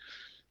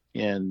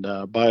and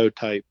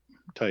biotype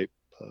type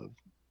of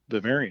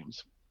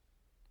vivariums.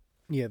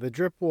 Yeah, the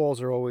drip walls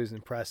are always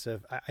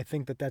impressive. I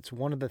think that's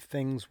one of the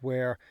things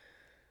where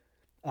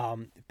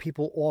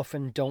people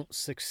often don't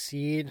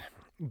succeed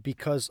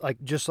because,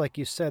 just like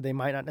you said, they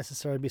might not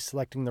necessarily be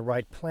selecting the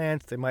right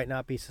plants. They might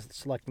not be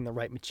selecting the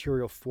right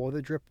material for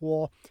the drip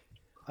wall.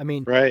 I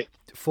mean, right.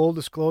 Full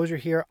disclosure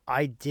here,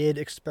 I did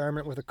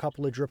experiment with a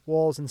couple of drip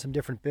walls in some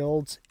different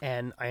builds,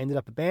 and I ended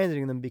up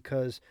abandoning them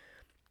because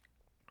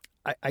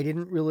I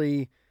didn't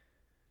really,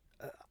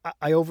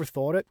 I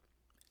overthought it,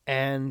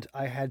 and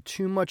I had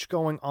too much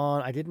going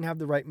on. I didn't have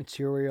the right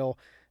material,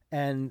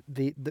 and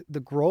the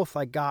growth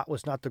I got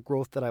was not the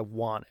growth that I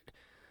wanted.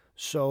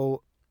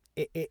 So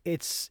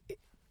it's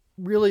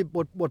really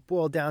what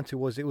boiled down to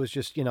was, it was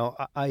just,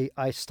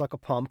 I stuck a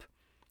pump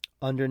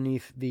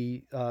underneath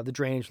the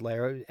drainage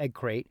layer, egg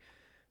crate,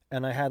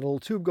 and I had a little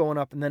tube going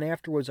up, and then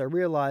afterwards I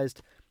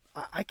realized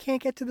I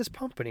can't get to this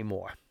pump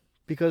anymore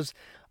because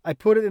I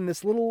put it in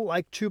this little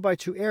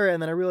 2x2 area,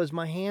 and then I realized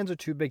my hands are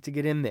too big to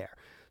get in there.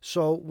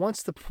 So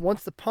once the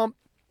pump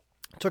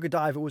took a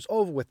dive, it was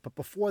over with. But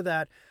before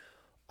that,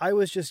 I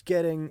was just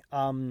getting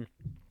I'm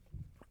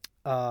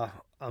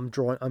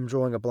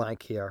drawing a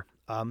blank here.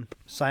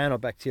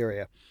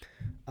 Cyanobacteria.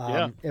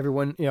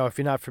 Everyone, if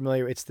you're not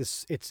familiar,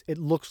 it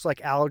looks like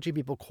algae.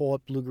 People call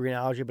it blue-green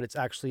algae, but it's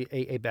actually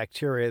a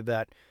bacteria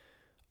that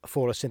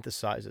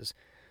photosynthesizes.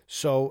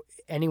 So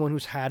anyone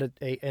who's had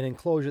an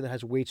enclosure that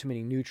has way too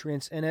many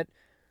nutrients in it,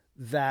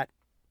 that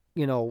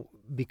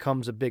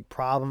becomes a big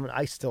problem.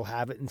 I still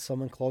have it in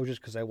some enclosures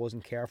because I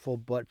wasn't careful.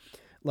 But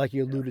like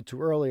you alluded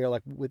to earlier,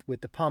 like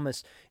with the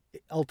pumice,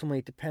 ultimately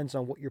it depends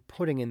on what you're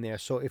putting in there.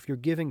 So if you're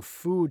giving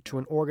food to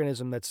an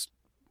organism that's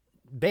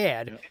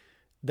bad,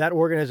 that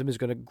organism is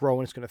going to grow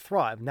and it's going to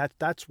thrive. And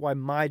that's why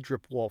my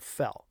drip wall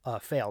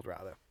failed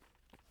rather.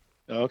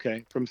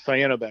 Okay, from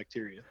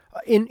cyanobacteria.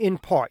 In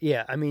part,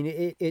 yeah. I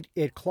mean,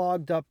 it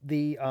clogged up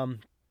the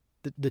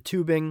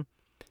tubing,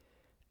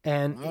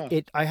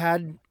 and I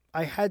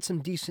had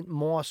some decent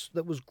moss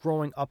that was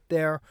growing up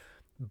there,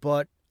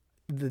 but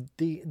the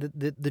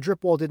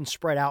drip wall didn't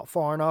spread out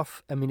far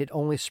enough. I mean, it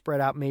only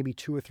spread out maybe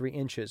 2 or 3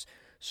 inches.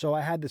 So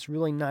I had this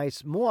really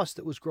nice moss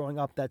that was growing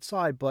up that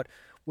side, but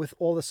with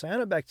all the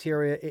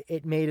cyanobacteria,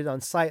 it made it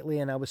unsightly,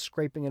 and I was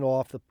scraping it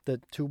off.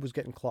 The tube was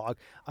getting clogged.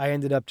 I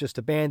ended up just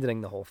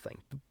abandoning the whole thing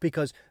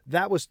because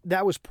that was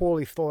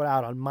poorly thought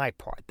out on my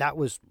part. That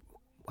was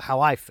how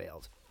I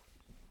failed.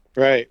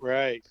 Right.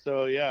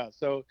 So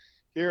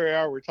here we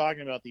are. We're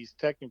talking about these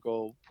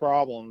technical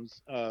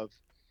problems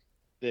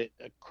that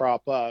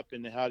crop up,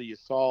 and how do you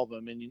solve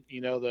them? And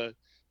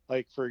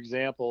for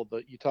example,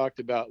 you talked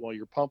about,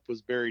 your pump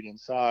was buried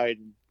inside,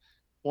 and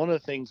one of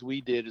the things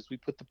we did is we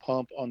put the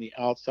pump on the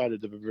outside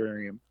of the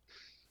vivarium,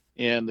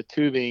 and the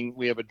tubing,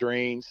 we have a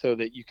drain so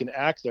that you can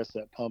access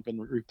that pump and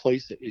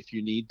replace it if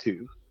you need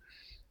to.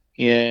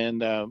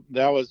 And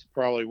that was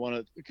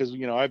probably because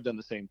I've done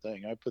the same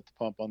thing. I put the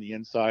pump on the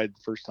inside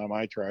the first time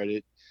I tried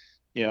it.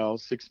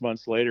 6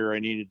 months later I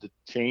needed to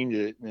change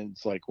it, and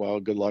it's like,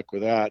 well, good luck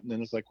with that. And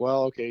then it's like,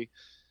 well, okay,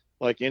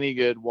 like any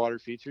good water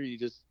feature, you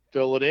just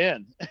fill it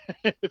in.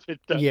 If it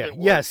doesn't work,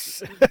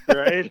 yes.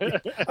 Right.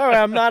 All right,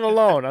 I'm not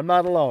alone.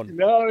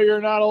 No, you're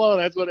not alone.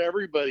 That's what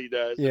everybody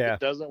does. Yeah. If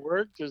it doesn't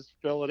work, just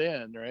fill it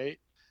in, right?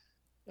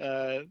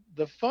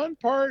 The fun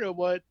part of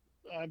what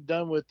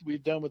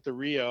we've done with the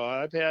Rio,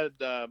 I've had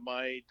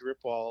my drip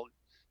wall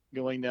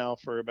going now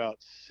for about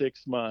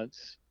 6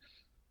 months.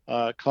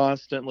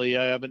 Constantly,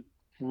 I haven't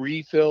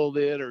refilled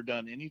it or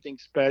done anything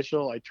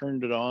special. I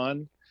turned it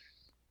on,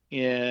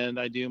 and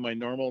I do my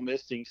normal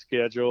misting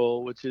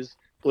schedule, which is,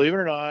 believe it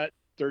or not,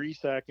 30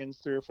 seconds,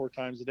 3 or 4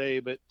 times a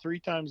day. But 3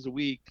 times a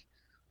week,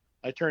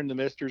 I turn the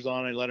misters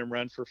on and let them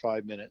run for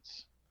 5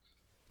 minutes,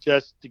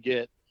 just to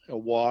get a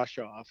wash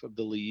off of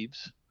the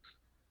leaves.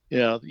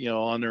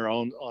 On their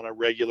own, on a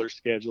regular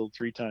schedule,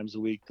 3 times a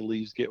week, the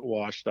leaves get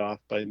washed off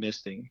by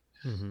misting.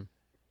 Mm-hmm.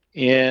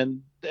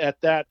 And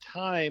at that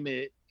time,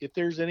 if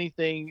there's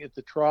anything, if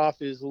the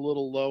trough is a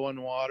little low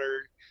in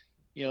water,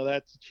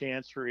 that's a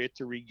chance for it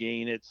to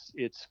regain its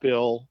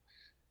fill.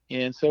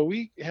 And so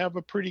we have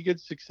a pretty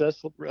good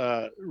success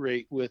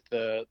rate with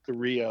the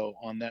Rio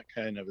on that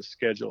kind of a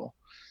schedule.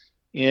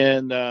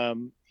 And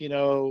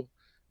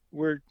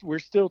we're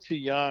still too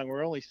young.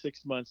 We're only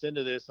 6 months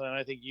into this, and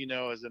I think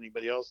as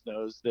anybody else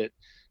knows, that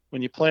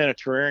when you plant a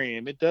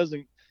terrarium,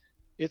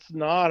 it's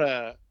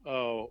not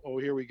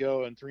here we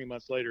go, and 3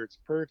 months later it's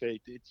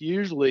perfect. It's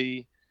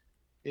usually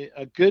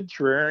a good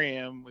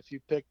terrarium, if you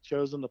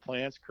chosen the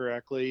plants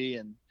correctly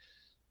and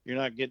you're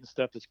not getting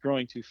stuff that's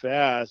growing too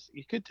fast,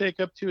 it could take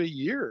up to a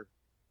year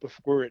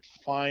before it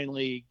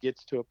finally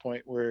gets to a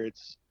point where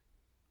it's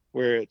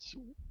what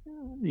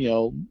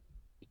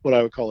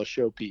I would call a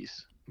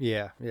showpiece.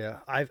 Yeah.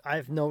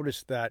 I've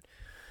noticed that.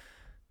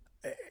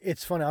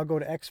 It's funny. I'll go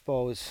to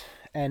expos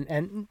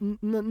and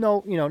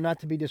no, not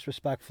to be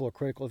disrespectful or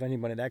critical of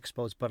anyone at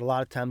expos, but a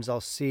lot of times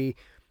I'll see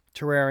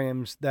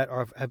terrariums that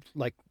have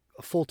like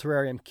a full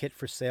terrarium kit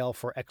for sale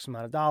for X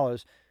amount of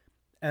dollars,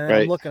 and then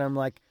Right. I'm looking, I'm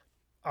like,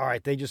 all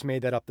right, they just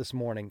made that up this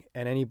morning.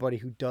 And anybody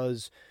who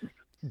does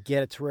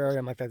get a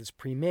terrarium like that that's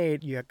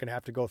pre-made, you're going to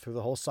have to go through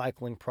the whole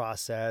cycling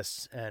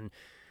process, and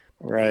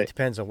Right. it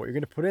depends on what you're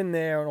going to put in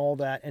there and all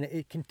that, and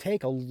it can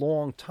take a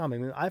long time. I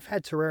mean, I've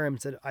had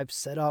terrariums that I've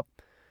set up.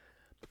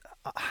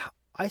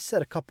 I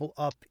set a couple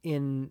up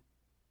in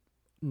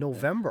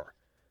November,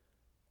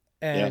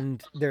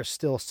 and they're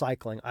still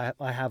cycling.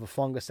 I have a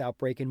fungus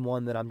outbreak in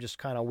one that I'm just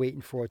kind of waiting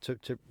for it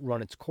to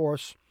run its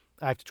course.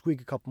 I have to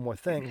tweak a couple more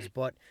things,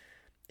 but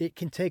it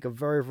can take a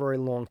very, very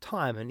long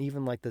time, and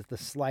even like the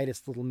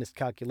slightest little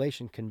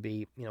miscalculation can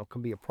be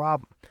a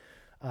problem.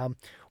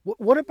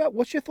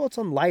 What's your thoughts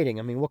on lighting?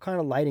 I mean, what kind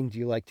of lighting do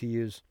you like to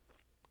use?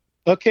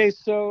 Okay,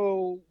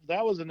 so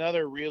that was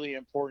another really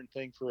important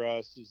thing for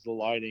us, is the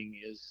lighting.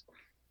 Is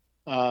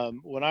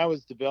when I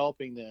was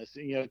developing this,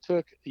 it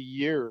took a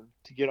year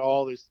to get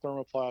all this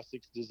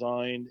thermoplastics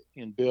designed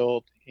and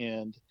built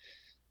and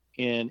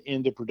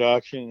into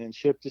production and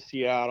shipped to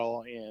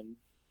Seattle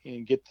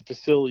and get the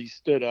facility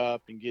stood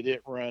up and get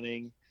it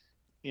running.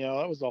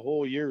 That was a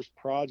whole year's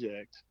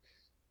project,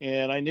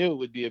 and I knew it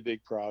would be a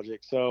big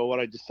project. So what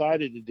I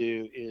decided to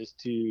do is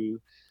to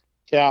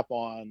tap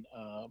on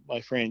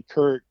my friend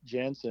Kurt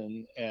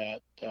Jensen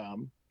at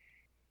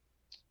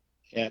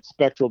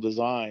Spectral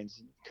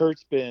Designs.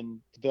 Kurt's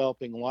been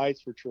developing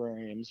lights for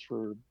terrariums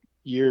for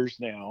years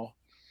now.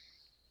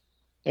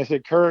 I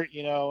said, Kurt,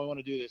 I want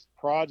to do this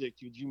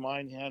project. Would you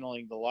mind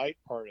handling the light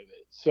part of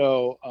it?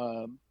 So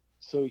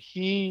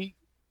he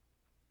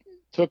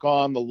took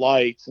on the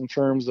lights in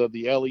terms of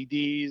the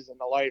LEDs and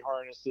the light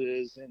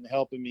harnesses, and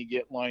helping me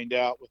get lined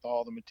out with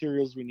all the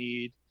materials we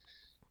need,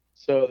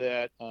 so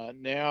that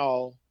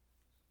now,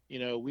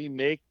 we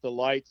make the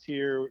lights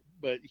here,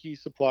 but he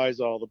supplies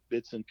all the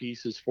bits and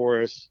pieces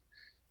for us.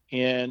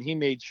 And he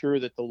made sure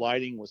that the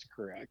lighting was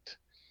correct.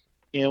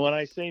 And when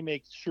I say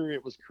make sure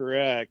it was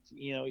correct,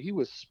 he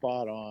was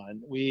spot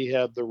on. We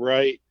have the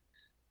right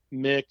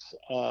mix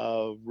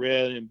of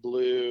red and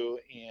blue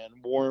and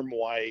warm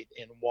white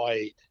and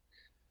white.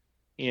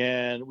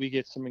 And we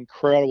get some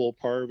incredible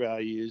par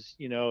values.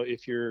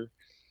 If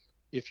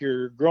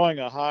you're growing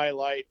a high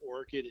light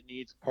orchid, it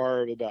needs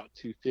par of about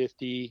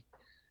 250.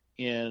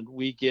 And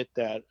we get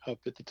that up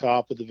at the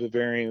top of the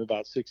vivarium,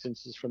 about 6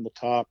 inches from the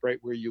top, right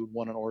where you would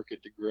want an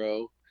orchid to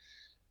grow.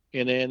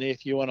 And then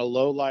if you want a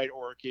low light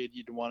orchid,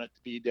 you'd want it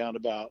to be down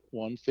about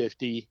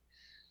 150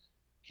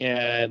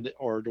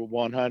 or to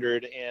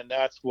 100. And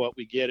that's what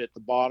we get at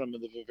the bottom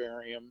of the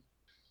vivarium.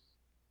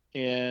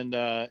 And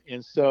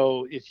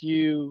so if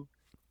you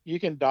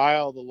can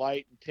dial the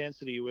light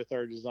intensity with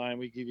our design,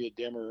 we give you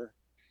a dimmer,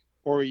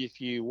 or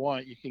if you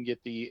want, you can get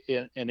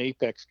an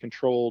Apex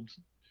controlled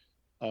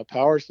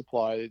power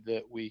supply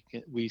that we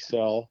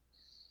sell,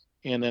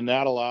 and then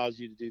that allows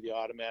you to do the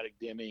automatic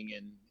dimming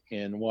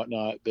and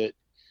whatnot. But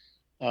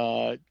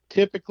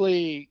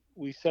typically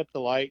we set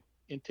the light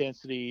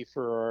intensity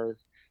for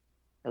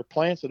our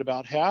plants at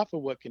about half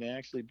of what can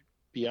actually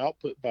be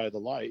output by the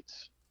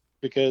lights,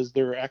 because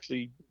they're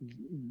actually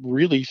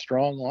really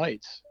strong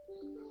lights,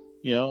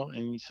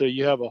 and so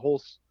you have a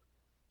whole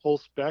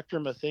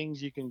spectrum of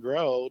things you can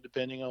grow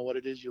depending on what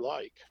it is you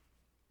like,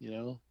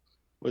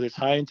 whether it's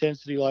high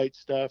intensity light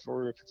stuff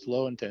or if it's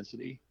low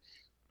intensity,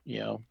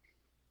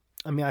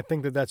 I mean, I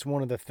think that's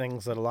one of the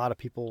things that a lot of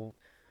people,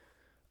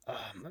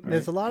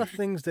 there's a lot of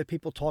things that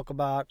people talk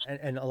about,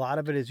 and a lot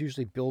of it is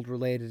usually build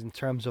related in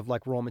terms of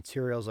like raw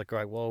materials. Like, all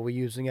right, well, we're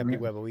using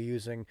EpiWeb, we're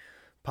using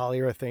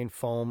polyurethane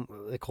foam,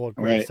 they call it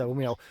grade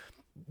 7,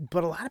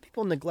 but a lot of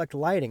people neglect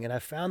lighting. And I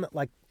found that,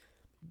 like,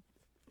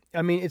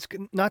 I mean, it's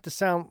not to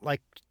sound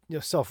like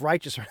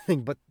self-righteous or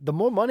anything, but the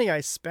more money I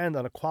spend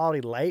on a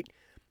quality light,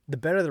 the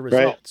better the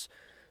results. Right.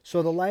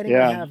 So the lighting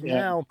I have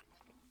now,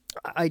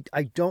 I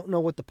don't know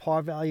what the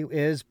par value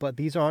is, but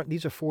these are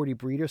 40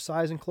 breeder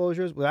size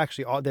enclosures. Well,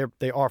 actually,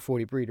 they are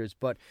 40 breeders,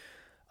 but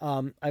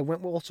I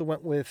also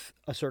went with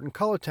a certain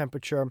color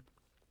temperature.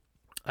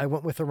 I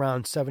went with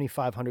around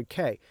 7,500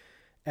 K,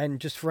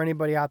 And just for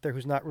anybody out there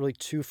who's not really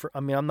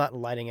I'm not a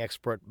lighting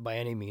expert by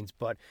any means,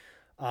 but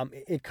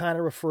it kind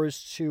of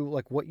refers to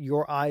like what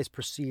your eyes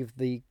perceive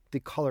the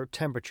color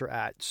temperature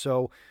at.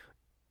 So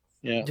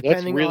Yeah, that's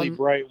depending really on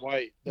bright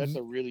white. That's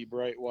a really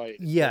bright white.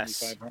 yes,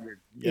 7500.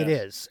 it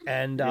Yes. is,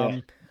 and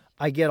Yeah.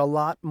 I get a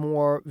lot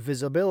more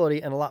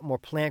visibility and a lot more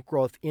plant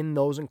growth in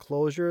those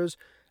enclosures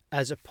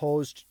as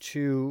opposed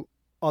to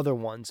other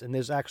ones. And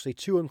there's actually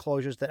two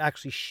enclosures that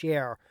actually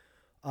share.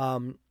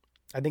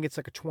 I think it's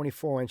like a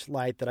 24-inch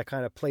light that I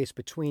kind of place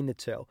between the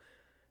two,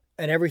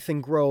 and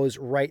everything grows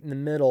right in the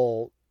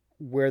middle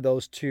where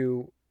those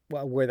two,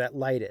 well, where that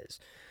light is.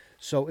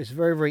 So it's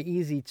very, very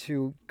easy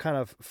to kind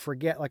of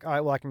forget, like, all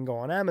right, well, I can go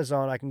on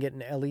Amazon, I can get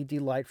an LED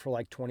light for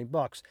like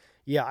 $20.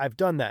 Yeah, I've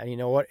done that. And you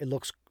know what? It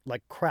looks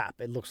like crap.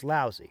 It looks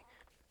lousy.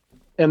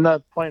 And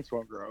the plants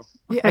won't grow.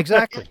 Yeah,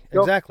 exactly.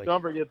 Exactly.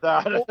 Don't forget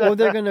that. Or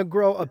they're going to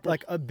grow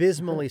like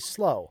abysmally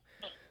slow.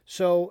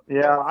 So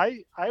Yeah,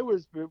 I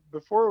was,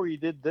 before we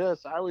did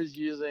this, I was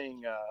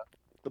using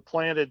the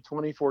planted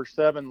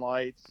 24/7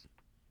 lights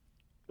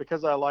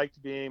because I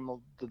liked being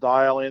able to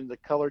dial in the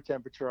color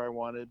temperature I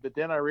wanted. But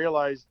then I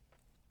realized,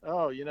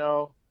 oh,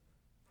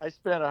 I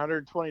spent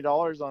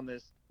 $120 on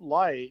this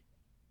light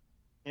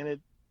and it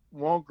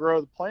won't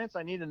grow the plants.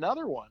 I need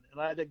another one. And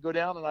I had to go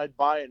down and I'd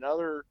buy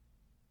another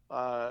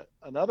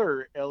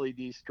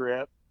LED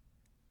strip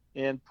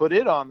and put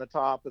it on the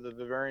top of the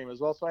vivarium as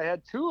well. So I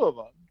had two of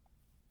them.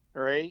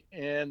 Right.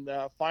 And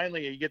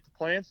finally you get the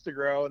plants to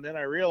grow. And then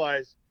I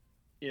realized,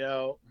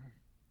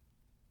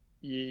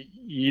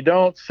 you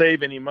don't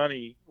save any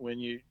money when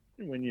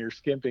you're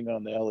skimping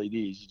on the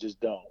LEDs. You just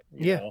don't.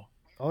 You know?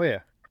 Oh yeah.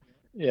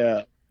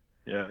 Yeah.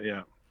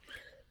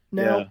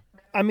 Now,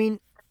 I mean,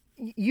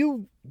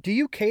 do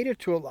you cater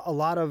to a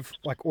lot of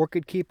like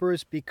orchid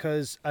keepers?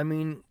 Because I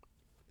mean,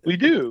 we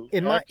do.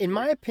 In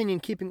my opinion,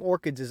 keeping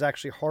orchids is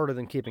actually harder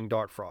than keeping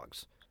dart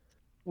frogs.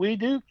 We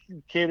do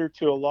cater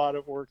to a lot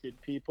of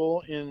orchid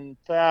people. In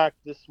fact,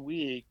 this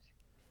week,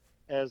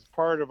 as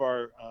part of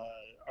our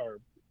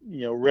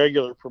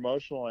regular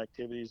promotional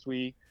activities,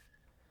 we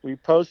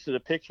posted a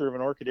picture of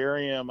an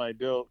orchidarium I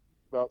built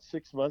about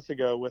 6 months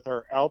ago with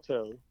our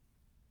Alto.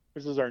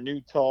 This is our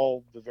new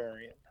tall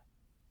vivarium,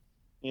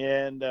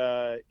 and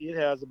it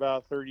has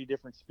about 30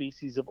 different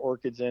species of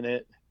orchids in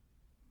it,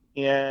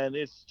 and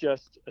it's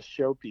just a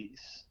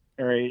showpiece.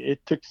 All right,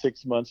 it took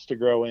 6 months to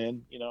grow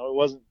in. It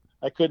wasn't.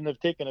 I couldn't have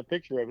taken a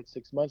picture of it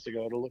 6 months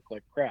ago. It'll look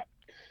like crap,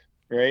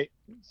 right?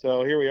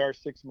 So here we are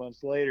 6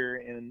 months later,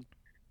 and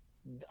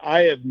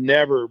I have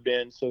never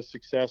been so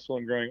successful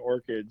in growing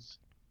orchids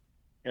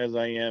as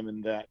I am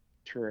in that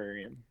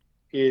terrarium.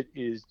 It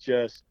is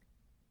just,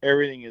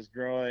 everything is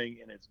growing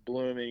and it's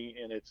blooming,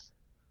 and it's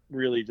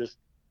really just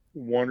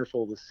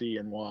wonderful to see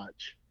and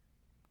watch,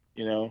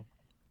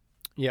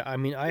 Yeah, I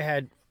mean,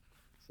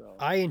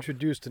 I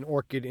introduced an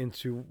orchid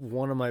into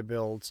one of my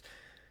builds,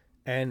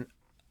 and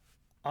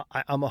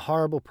I'm a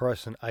horrible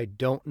person. I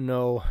don't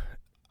know.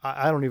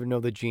 I don't even know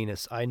the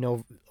genus. I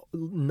know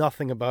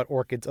nothing about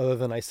orchids other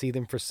than I see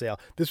them for sale.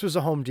 This was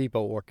a Home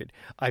Depot orchid.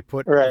 I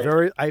put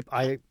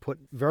I put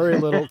very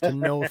little to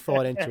no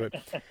thought into it,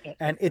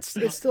 and it's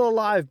still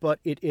alive. But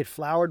it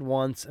flowered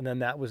once, and then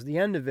that was the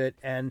end of it.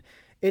 And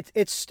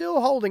it's still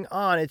holding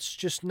on. It's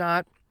just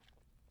not.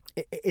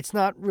 It's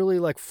not really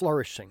like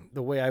flourishing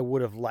the way I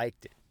would have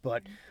liked it.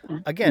 But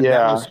again,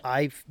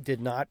 I did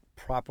not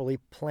properly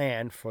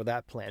plan for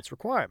that plant's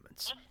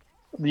requirements.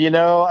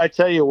 I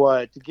tell you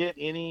what, to get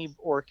any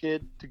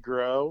orchid to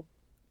grow,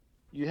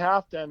 you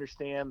have to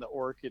understand the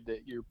orchid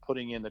that you're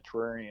putting in the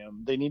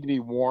terrarium. They need to be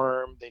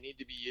warm. They need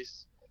to be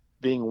used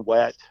being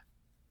wet,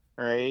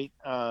 right?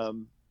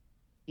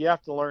 You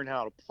have to learn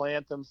how to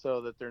plant them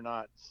so that they're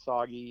not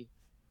soggy,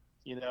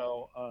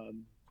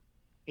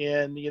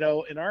 and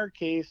in our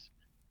case,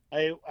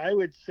 I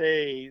would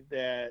say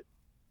that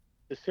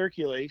the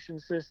circulation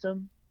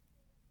system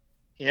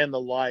and the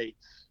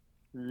lights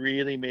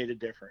really made a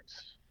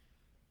difference,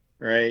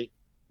 right?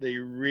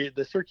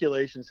 The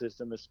circulation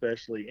system,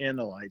 especially, and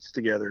the lights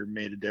together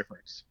made a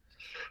difference.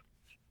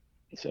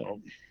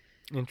 So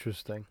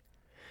interesting.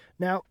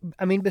 Now,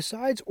 I mean,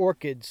 besides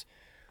orchids,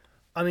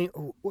 I mean,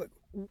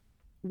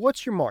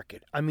 what's your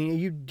market? I mean, are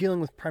you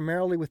dealing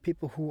primarily with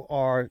people who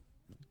are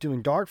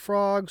doing dart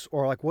frogs,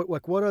 or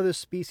what other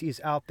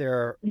species out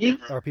there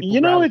are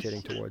people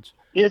gravitating towards?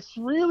 It's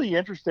really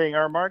interesting.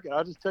 Our market,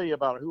 I'll just tell you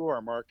about who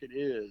our market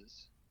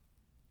is.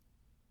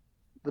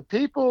 The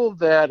people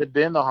that have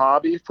been in the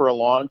hobby for a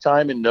long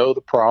time and know the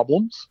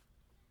problems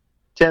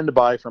tend to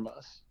buy from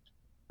us,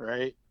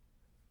 right?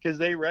 Because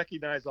they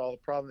recognize all the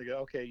problems. They go,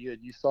 okay, you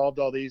solved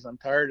all these. I'm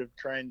tired of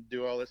trying to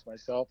do all this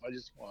myself. I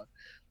just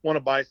want to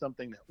buy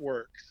something that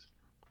works.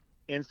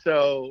 And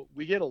so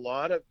we get a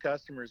lot of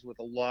customers with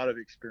a lot of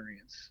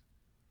experience.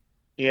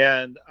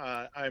 And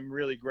I'm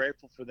really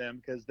grateful for them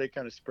because they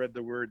kind of spread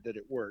the word that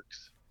it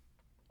works.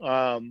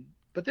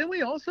 But then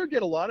we also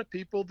get a lot of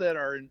people that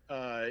are,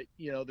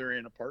 they're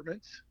in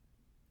apartments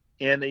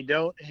and they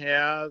don't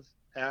have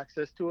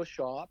access to a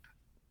shop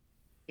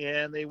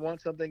and they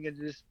want something to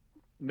just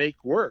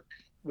make work.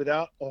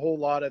 without a whole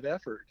lot of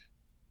effort.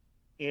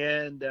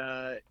 And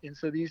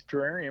so these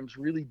terrariums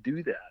really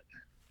do that.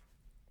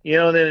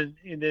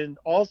 And then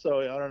also,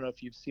 I don't know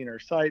if you've seen our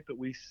site, but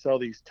we sell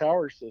these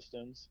tower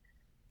systems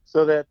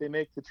so that they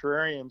make the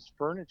terrariums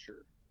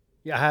furniture.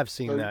 Yeah, I have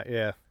seen that.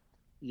 Yeah.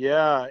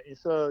 Yeah. And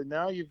so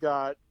now you've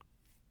got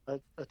a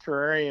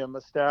terrarium,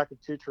 a stack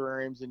of 2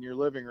 terrariums in your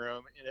living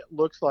room, and it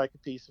looks like a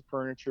piece of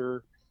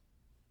furniture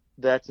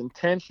that's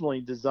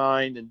intentionally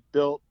designed and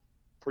built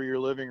for your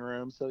living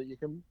room so that you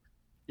can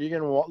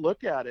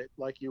look at it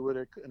like you would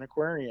an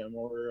aquarium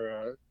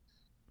or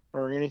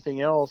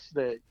anything else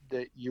that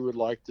you would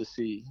like to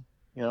see.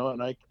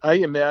 And I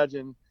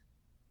imagine,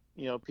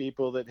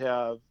 people that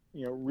have,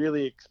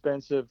 really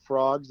expensive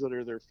frogs that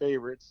are their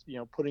favorites,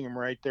 putting them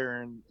right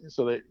there and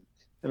so that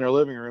in their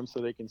living room so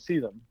they can see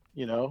them,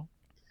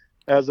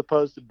 as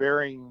opposed to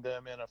burying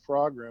them in a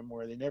frog room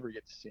where they never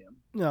get to see them.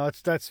 No,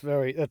 that's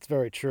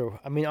very true.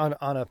 I mean, on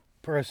a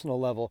personal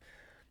level,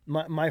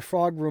 my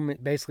frog room,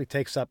 it basically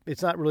takes up,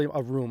 it's not really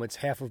a room, it's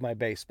half of my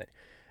basement.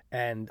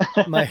 And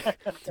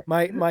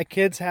my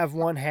kids have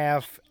one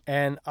half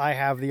and I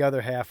have the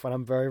other half, and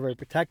I'm very, very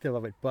protective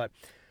of it. But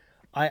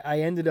I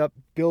ended up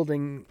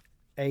building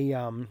a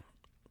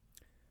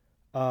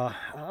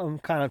I'm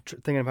kind of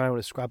thinking about how to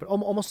describe it,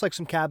 almost like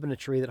some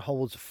cabinetry that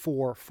holds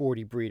 4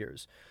 40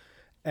 breeders.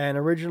 And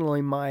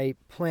originally my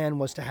plan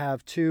was to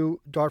have 2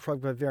 dart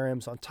frog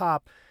vivariums on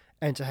top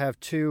and to have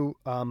 2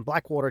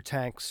 blackwater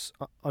tanks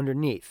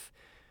underneath.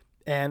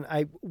 And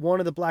one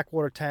of the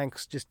blackwater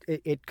tanks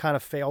it kind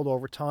of failed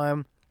over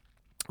time.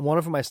 One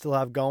of them I still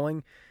have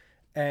going,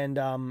 and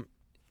I'm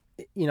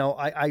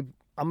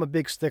a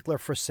big stickler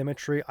for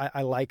symmetry.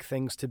 I like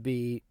things to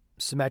be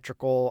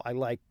symmetrical.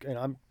 And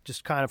I'm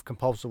just kind of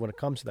compulsive when it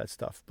comes to that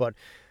stuff. But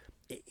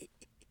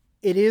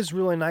it is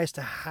really nice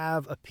to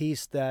have a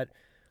piece that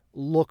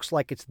looks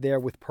like it's there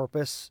with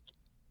purpose.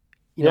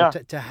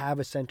 To have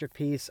a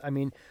centerpiece. I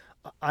mean,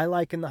 I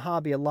like in the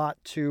hobby a lot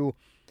to.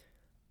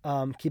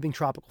 Keeping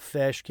tropical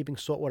fish, keeping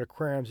saltwater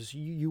aquariums, is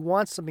you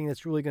want something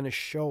that's really going to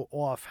show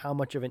off how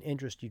much of an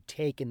interest you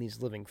take in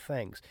these living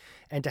things.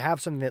 And to have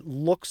something that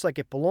looks like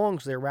it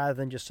belongs there rather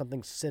than just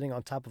something sitting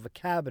on top of a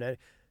cabinet,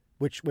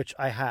 which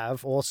I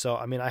have also.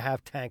 I mean, I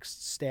have tanks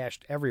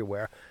stashed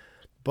everywhere.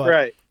 But,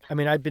 right. I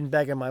mean, I've been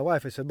begging my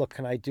wife. I said, look,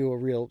 can I do a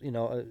real,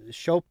 a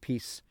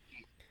showpiece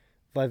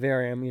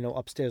vivarium,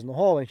 upstairs in the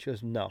hallway? And she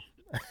goes, no.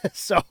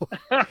 So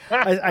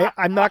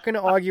I'm not going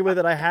to argue with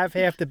it. I have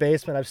half the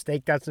basement. I've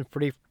staked out some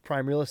pretty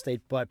prime real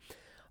estate, but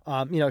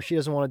she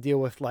doesn't want to deal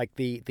with like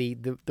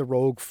the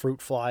rogue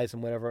fruit flies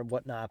and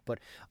whatnot. But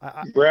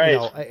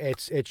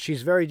right,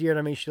 she's very dear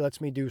to me. She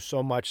lets me do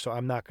so much, so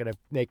I'm not going to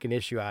make an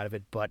issue out of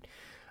it. But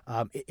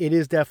it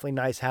is definitely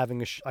nice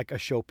having a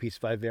showpiece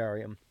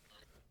vivarium.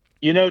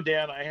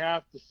 Dan, I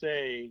have to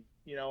say,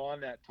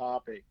 on that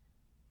topic,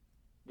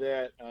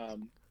 that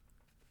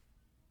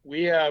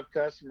we have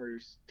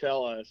customers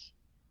tell us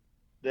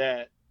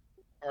that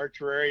our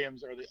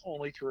terrariums are the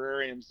only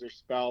terrariums their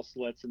spouse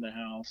lets in the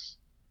house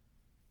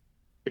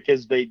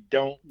because they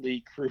don't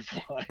leak fruit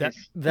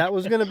flies. That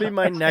was going to be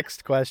my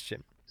next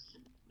question.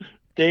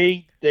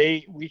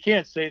 We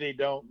can't say they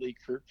don't leak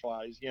fruit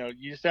flies. You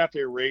just have to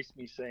erase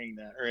me saying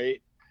that,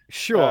 right?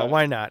 Sure,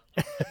 why not?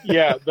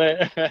 Yeah,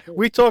 but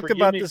we talked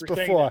about this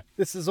before.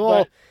 This is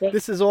all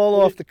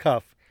off the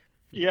cuff.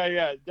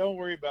 Yeah, don't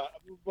worry about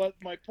it. But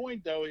my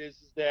point, though, is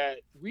that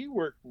we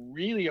work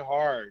really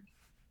hard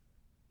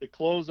to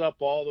close up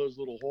all those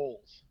little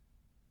holes.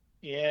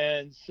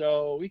 And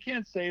so we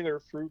can't say they're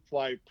fruit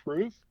fly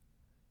proof,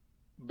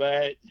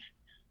 but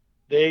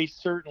they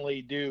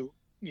certainly do,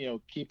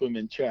 keep them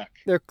in check.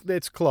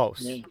 It's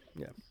close.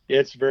 Yeah.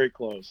 It's very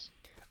close.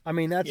 I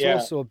mean, that's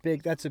also a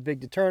big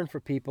deterrent for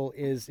people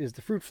is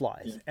the fruit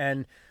flies. Yeah.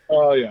 And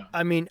oh yeah.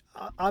 I mean,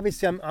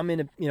 obviously I'm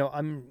in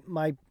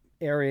my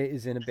area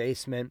is in a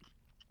basement.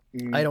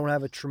 I don't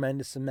have a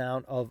tremendous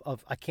amount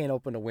of I can't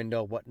open a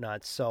window,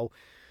 whatnot. So,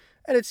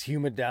 and it's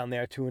humid down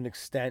there to an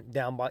extent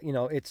down by,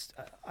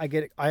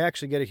 I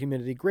actually get a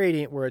humidity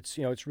gradient where it's,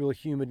 it's really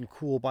humid and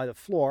cool by the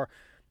floor.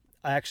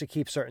 I actually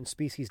keep certain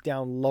species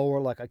down lower.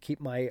 Like I keep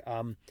my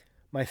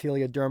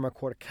Mytheliodderma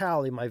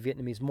corticale, my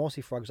Vietnamese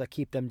mossy frogs, I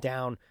keep them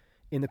down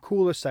in the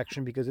cooler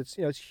section because it's,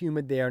 it's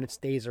humid there and it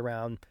stays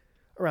around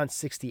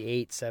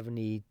 68,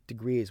 70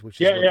 degrees,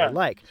 which is what I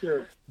like.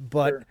 Sure.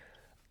 But,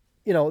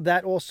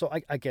 that also,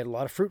 I get a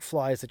lot of fruit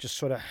flies that just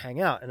sort of hang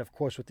out. And, of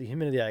course, with the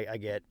humidity, I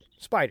get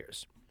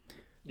spiders.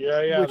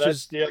 Yeah,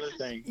 that's the other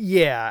thing.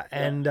 Yeah,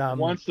 and...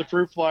 once the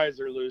fruit flies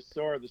are loose,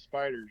 so are the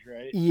spiders,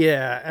 right?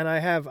 Yeah, and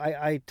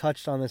I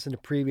touched on this in a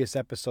previous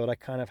episode. I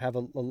kind of have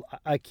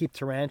I keep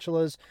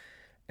tarantulas,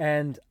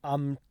 and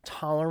I'm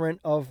tolerant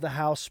of the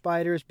house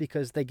spiders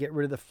because they get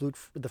rid of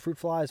the fruit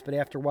flies. But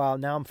after a while,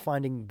 now I'm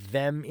finding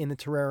them in the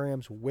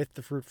terrariums with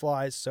the fruit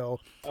flies. So,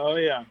 oh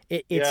yeah,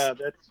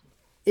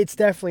 it's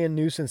definitely a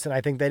nuisance, and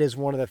I think that is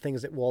one of the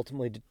things that will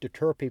ultimately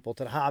deter people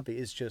to the hobby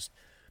is just,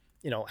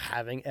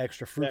 having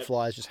extra fruit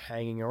flies just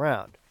hanging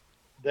around.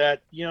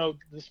 That the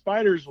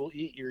spiders will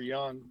eat your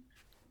young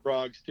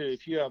frogs too.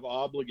 If you have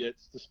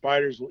obligates, the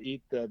spiders will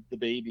eat the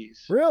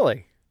babies.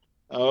 Really?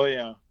 Oh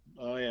yeah,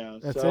 oh yeah.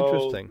 That's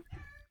interesting.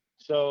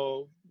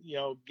 So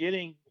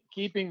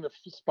keeping the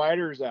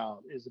spiders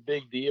out is a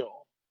big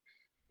deal.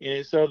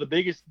 And so the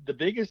biggest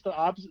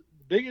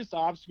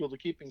obstacle to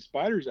keeping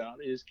spiders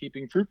out is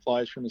keeping fruit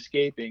flies from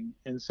escaping.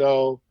 And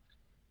so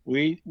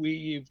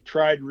we've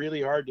tried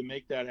really hard to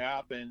make that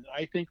happen.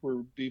 I think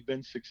we've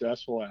been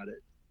successful at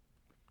it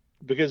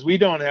because we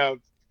don't have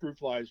fruit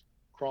flies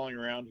crawling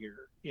around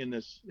here in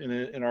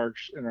our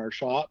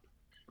shop,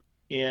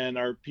 and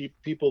our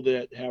people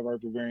that have our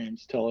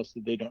vivariums tell us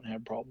that they don't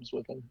have problems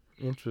with them.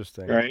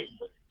 Interesting. Right?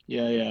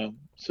 Yeah.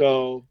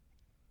 So,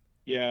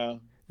 yeah.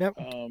 Now,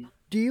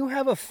 do you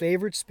have a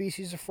favorite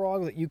species of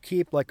frog that you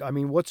keep? Like, I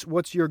mean,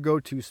 what's your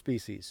go-to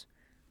species?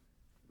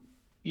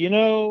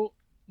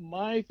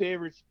 My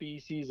favorite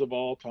species of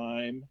all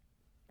time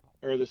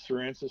are the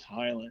Sorensis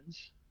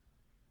highlands.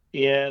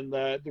 And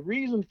the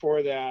reason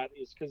for that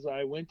is because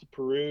I went to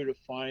Peru to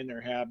find their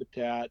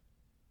habitat,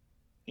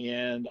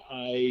 and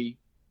I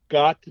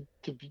got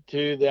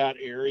to that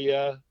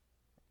area.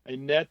 I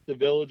met the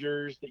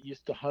villagers that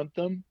used to hunt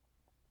them,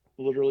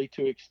 literally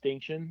to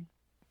extinction.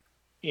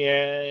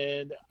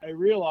 And I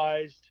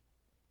realized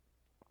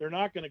they're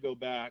not going to go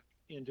back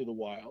into the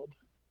wild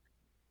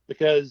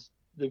because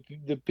the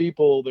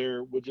people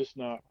there would just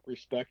not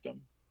respect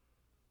them.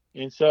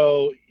 And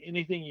so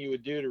anything you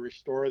would do to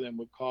restore them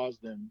would cause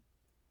them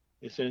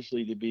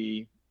essentially to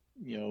be,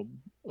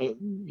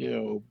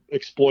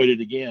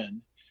 exploited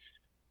again.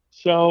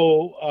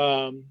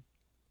 So,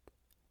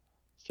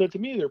 so to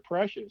me, they're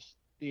precious.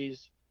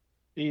 These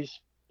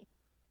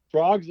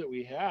frogs that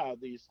we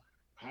have, these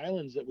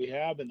highlands that we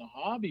have in the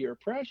hobby are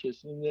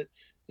precious, and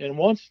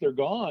once they're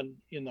gone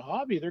in the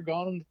hobby, they're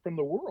gone from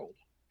the world.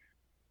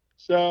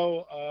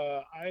 So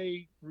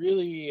I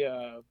really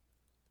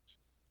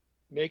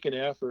make an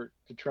effort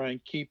to try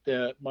and keep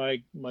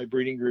my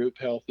breeding group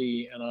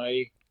healthy, and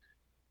I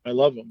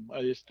love them.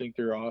 I just think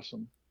they're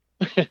awesome.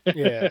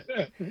 Yeah.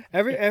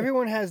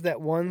 Everyone has that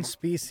one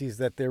species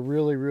that they're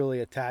really, really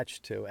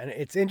attached to. And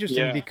it's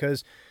interesting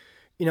because,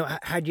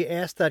 had you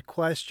asked that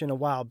question a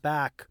while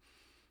back,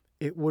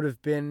 it would have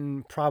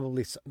been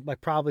probably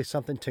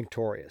something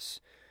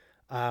tinctorius.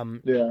 I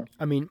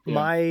mean,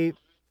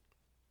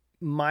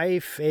 my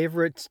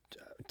favorite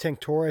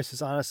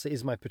tinctorius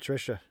is my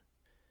Patricia.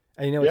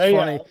 And it's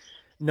funny.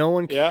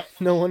 Yeah.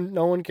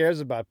 No one cares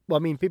about. Well,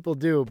 I mean, people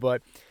do,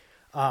 but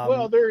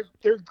well, they're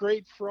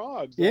great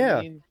frogs.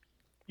 Yeah.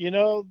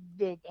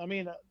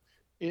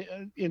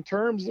 In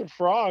terms of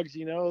frogs,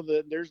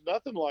 there's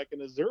nothing like an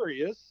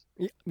Azurius.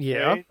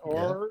 Yeah. Right?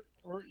 Or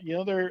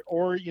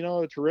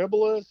a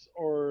Terribilis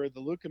or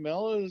the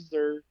Leucomelas.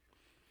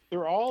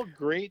 They're all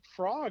great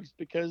frogs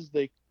because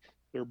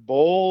they're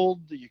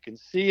bold. You can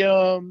see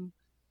them,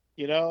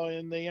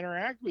 and they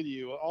interact with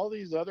you. All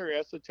these other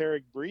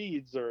esoteric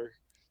breeds, or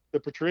the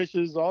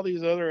Patricias, all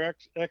these other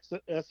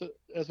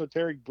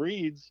esoteric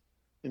breeds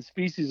and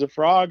species of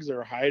frogs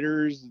are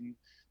hiders, and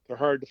they're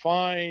hard to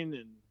find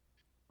and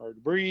hard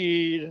to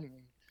breed, and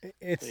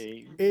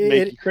they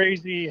make you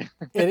crazy.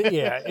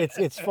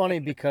 It's funny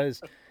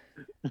because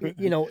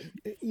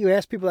you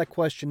ask people that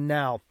question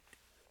now,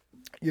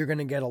 you're going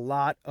to get a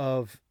lot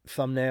of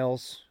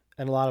thumbnails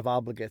and a lot of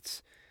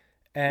obligates.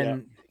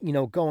 And,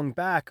 going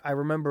back, I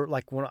remember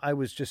like when I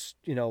was just,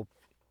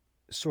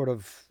 sort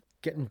of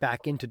getting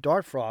back into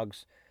dart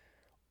frogs,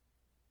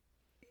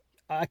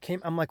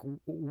 I'm like,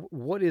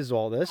 what is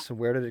all this?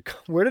 Where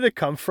did it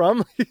come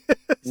from?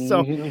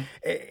 So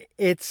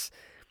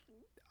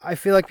I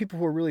feel like people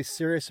who are really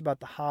serious about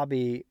the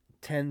hobby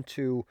tend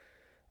to,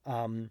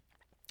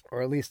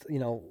 or at least, a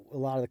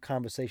lot of the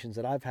conversations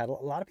that I've had, a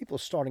lot of people are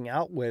starting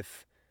out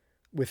with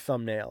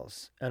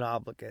thumbnails and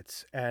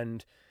obligates,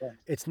 and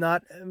it's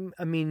not,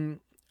 I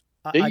mean,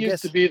 they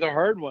used to be the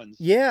hard ones.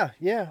 Yeah.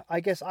 I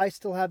guess I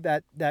still have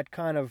that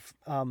kind of,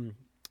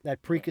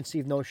 that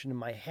preconceived notion in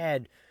my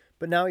head,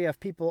 but now you have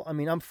people, I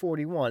mean, I'm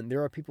 41.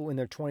 There are people in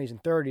their 20s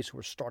and 30s who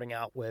are starting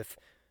out with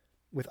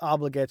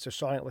obligates or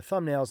starting out with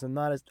thumbnails, and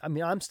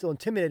I'm still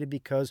intimidated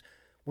because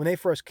when they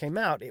first came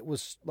out, it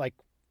was like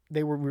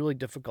they were really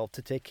difficult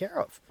to take care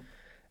of.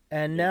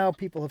 And now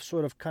people have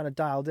sort of kind of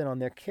dialed in on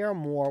their care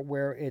more,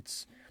 where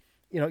it's,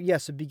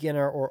 yes, a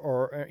beginner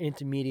or an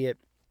intermediate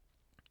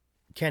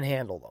can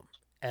handle them.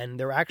 And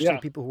there are actually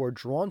people who are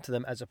drawn to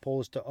them as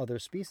opposed to other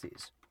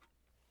species.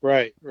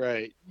 Right.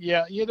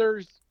 Yeah,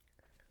 there's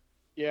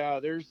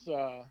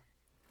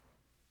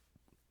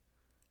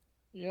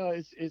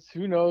it's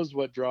who knows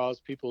what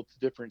draws people to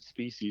different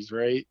species,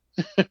 right?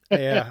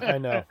 Yeah, I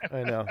know.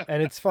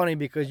 And it's funny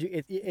because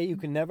you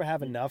can never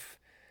have enough.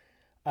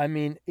 I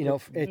mean,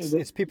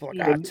 it's people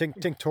like,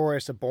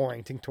 tinctorius are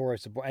boring,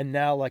 and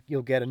now like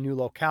you'll get a new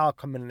locale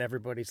come in and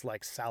everybody's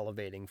like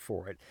salivating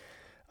for it.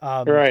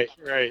 Right.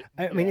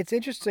 I mean, it's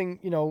interesting,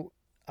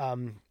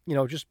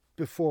 just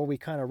before we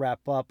kind of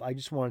wrap up, I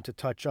just wanted to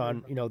touch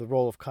on, the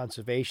role of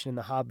conservation in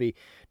the hobby.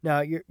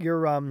 Now,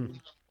 your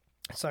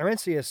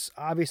Sirencius,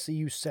 obviously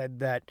you said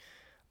that,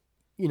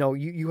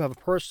 you have a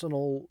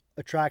personal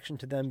attraction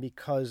to them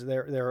because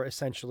they're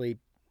essentially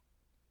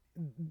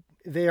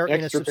they're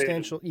in a Extirpated.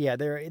 substantial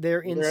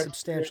they're in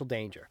substantial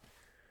danger.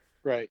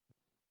 Right.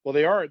 Well,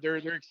 they are. They're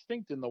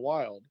extinct in the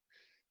wild.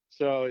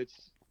 So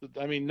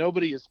I mean,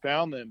 nobody has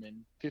found them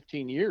in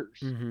 15 years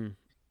Mm-hmm.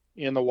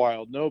 in the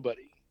wild.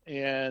 Nobody.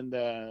 And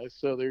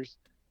so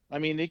I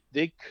mean,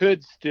 they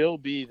could still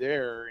be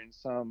there in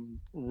some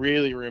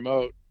really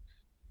remote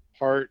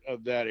part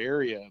of that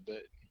area,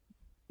 but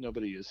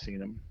nobody has seen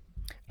them.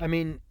 I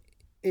mean,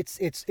 it's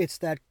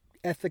that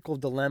ethical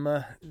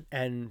dilemma,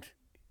 and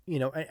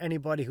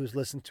anybody who's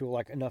listened to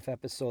like enough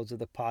episodes of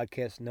the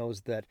podcast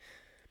knows that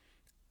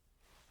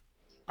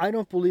I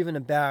don't believe in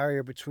a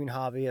barrier between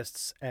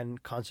hobbyists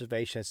and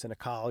conservationists and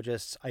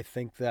ecologists. I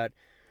think that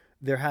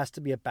there has to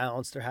be a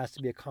balance, there has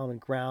to be a common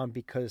ground,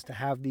 because to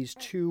have these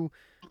two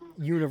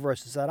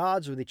universes at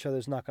odds with each other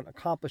is not going to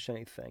accomplish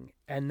anything.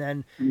 And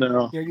then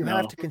you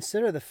have to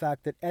consider the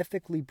fact that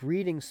ethically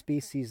breeding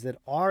species that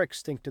are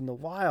extinct in the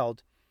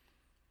wild,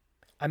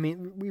 I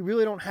mean, we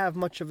really don't have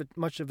much of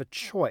a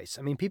choice.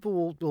 I mean,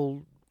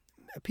 people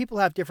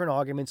have different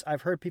arguments.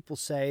 I've heard people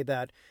say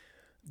that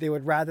they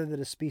would rather that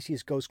a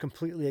species goes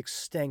completely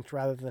extinct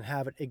rather than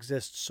have it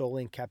exist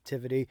solely in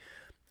captivity.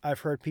 I've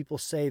heard people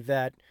say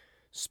that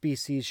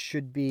species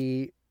should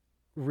be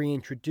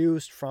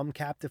reintroduced from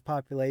captive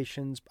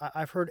populations.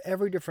 I've heard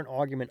every different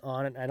argument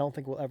on it, and I don't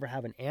think we'll ever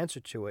have an answer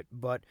to it.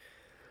 But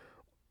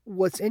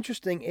what's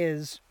interesting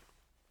is,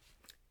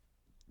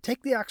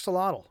 take the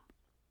axolotl,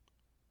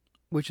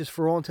 which is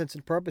for all intents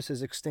and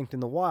purposes extinct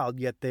in the wild,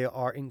 yet they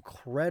are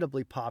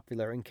incredibly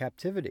popular in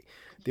captivity.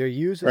 They're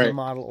used as a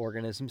model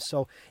organism.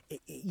 So,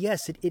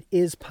 yes, it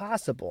is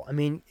possible. I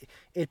mean,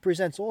 it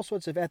presents all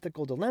sorts of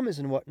ethical dilemmas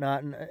and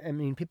whatnot. And I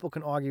mean, people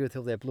can argue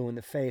until they're blue in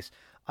the face.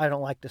 I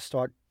don't like to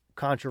start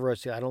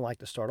controversy. I don't like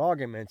to start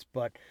arguments.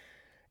 But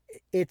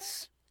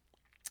it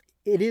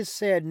is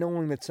sad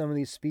knowing that some of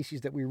these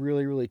species that we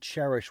really, really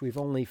cherish, we've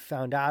only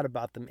found out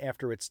about them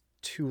after it's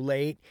too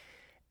late.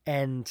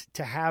 And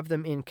to have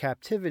them in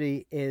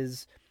captivity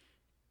it's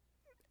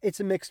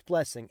a mixed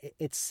blessing.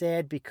 It's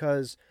sad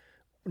because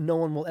no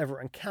one will ever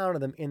encounter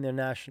them in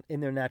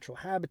their natural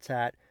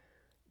habitat,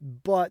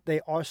 but they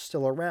are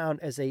still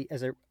around as a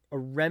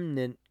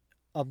remnant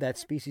of that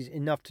species,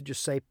 enough to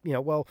just say,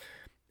 well,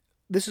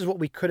 this is what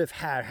we could have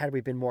had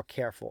we been more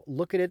careful.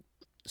 Look at it,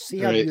 see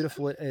how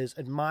beautiful it is,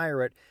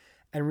 admire it,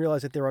 and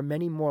realize that there are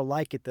many more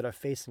like it that are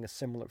facing a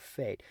similar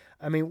fate.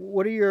 I mean,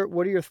 what are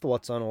your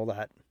thoughts on all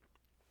that?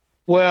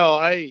 Well,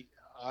 I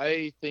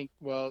think,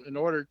 in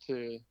order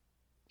to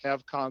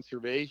have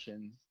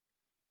conservation,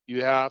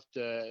 you have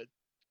to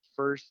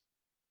first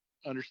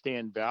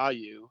understand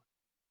value,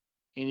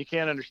 and you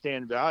can't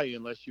understand value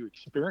unless you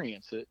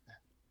experience it.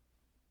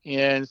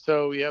 And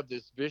so we have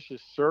this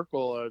vicious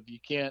circle of you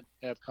can't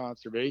have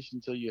conservation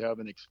until you have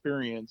an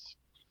experience.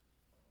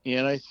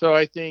 And I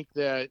think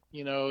that,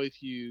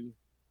 if you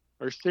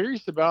are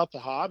serious about the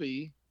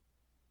hobby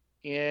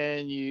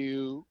and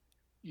you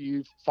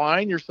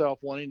find yourself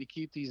wanting to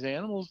keep these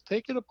animals,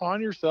 take it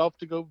upon yourself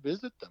to go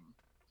visit them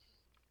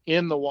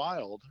in the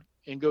wild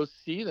and go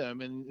see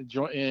them and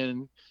enjoy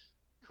and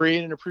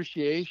create an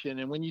appreciation.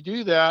 And when you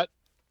do that,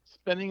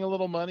 spending a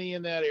little money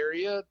in that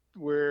area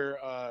where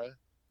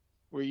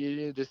you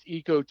do this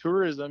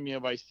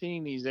ecotourism, by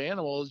seeing these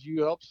animals,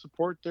 you help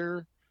support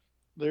their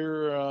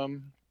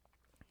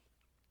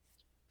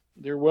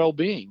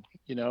well-being,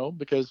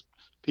 because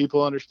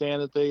people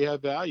understand that they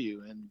have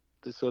value, and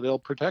so they'll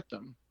protect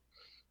them.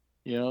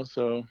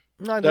 So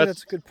no, I think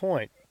that's a good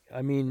point.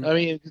 I mean,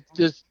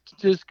 just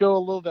go a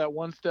little that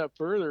one step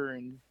further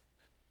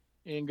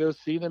and go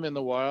see them in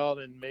the wild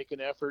and make an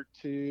effort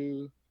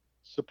to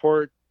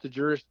support the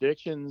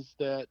jurisdictions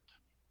that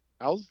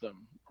house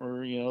them,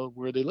 or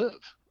where they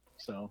live.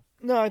 So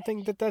no, I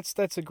think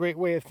that's a great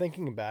way of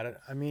thinking about it.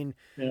 I mean,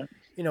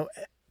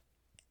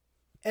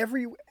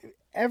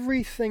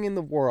 everything in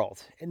the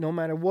world, no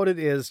matter what it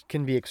is,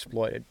 can be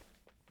exploited,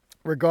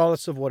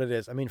 regardless of what it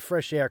is. I mean,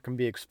 fresh air can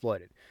be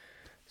exploited.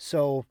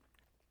 So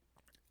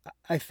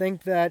I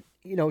think that,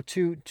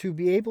 to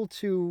be able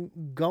to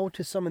go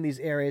to some of these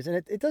areas, and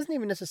it doesn't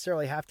even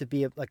necessarily have to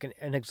be like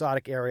an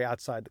exotic area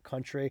outside the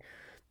country,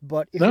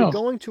 but if you're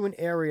going to an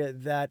area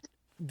that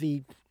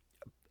the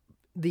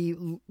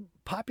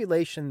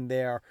population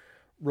there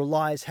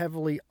relies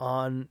heavily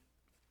on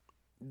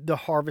the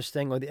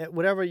harvesting or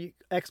whatever you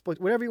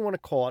want to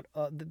call it,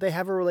 they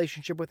have a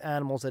relationship with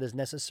animals that is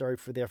necessary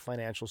for their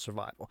financial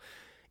survival.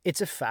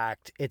 It's a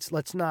fact.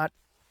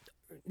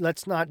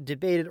 Let's not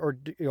debate it or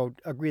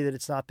agree that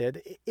it's not there.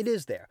 It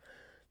is there.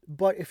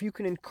 But if you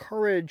can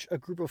encourage a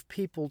group of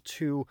people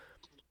to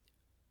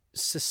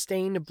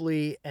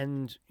sustainably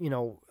and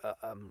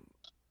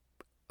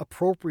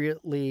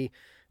appropriately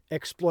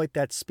exploit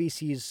that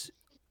species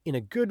in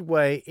a good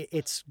way,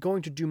 it's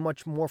going to do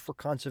much more for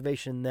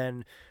conservation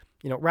than,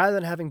 rather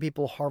than having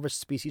people harvest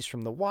species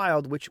from the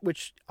wild,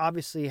 which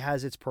obviously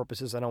has its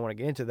purposes. I don't want to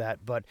get into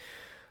that, but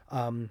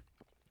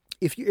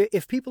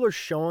if people are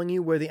showing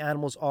you where the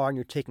animals are and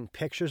you're taking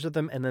pictures of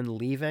them and then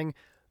leaving,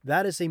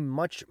 that is a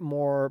much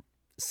more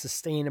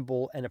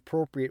sustainable and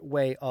appropriate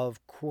way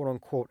of quote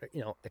unquote,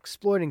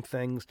 exploiting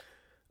things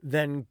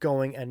than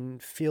going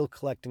and field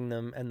collecting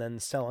them and then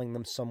selling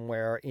them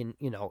somewhere in,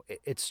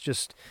 it's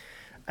just,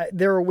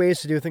 there are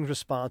ways to do things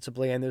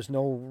responsibly, and there's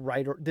no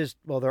right or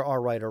there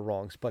are right or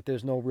wrongs, but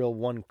there's no real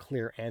one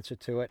clear answer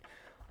to it.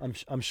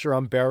 I'm sure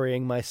I'm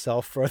burying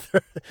myself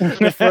further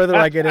the further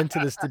I get into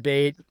this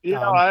debate.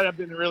 I've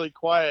been really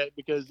quiet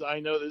because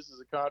I know this is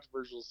a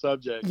controversial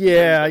subject.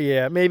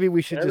 Yeah. Maybe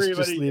we should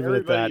just leave it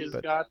at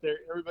that.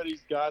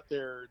 Everybody's got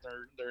their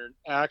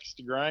axe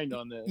to grind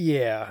on this.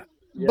 Yeah.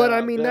 But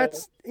I mean,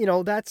 that's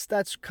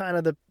kind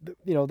of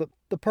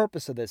the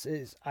purpose of this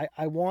is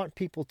I want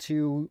people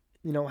to,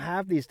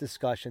 have these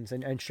discussions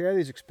and share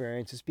these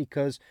experiences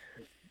because,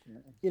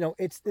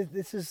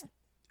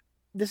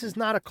 this is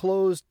not a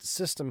closed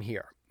system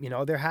here.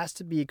 There has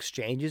to be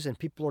exchanges and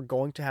people are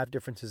going to have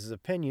differences of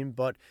opinion,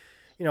 but,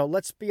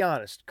 let's be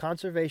honest,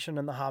 conservation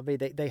and the hobby,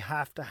 they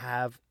have to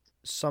have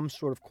some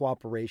sort of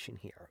cooperation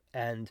here.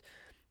 And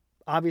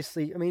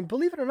obviously, I mean,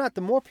 believe it or not,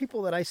 the more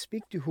people that I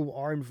speak to who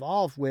are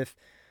involved with,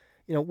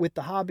 with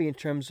the hobby in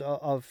terms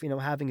of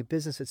having a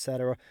business,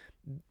 etc.,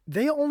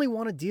 they only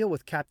want to deal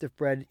with captive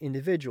bred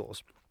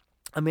individuals.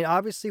 I mean,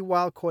 obviously,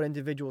 wild caught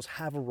individuals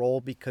have a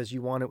role because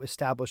you want to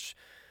establish,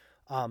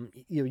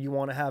 you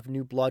want to have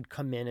new blood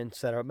come in,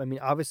 etc. I mean,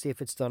 obviously,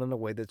 if it's done in a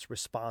way that's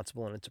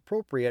responsible and it's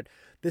appropriate,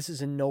 this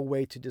is in no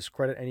way to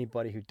discredit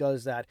anybody who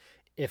does that.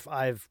 If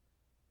I've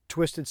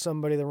twisted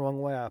somebody the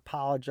wrong way, I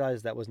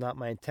apologize. That was not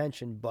my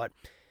intention. But,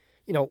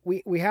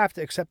 we have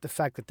to accept the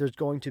fact that there's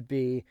going to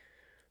be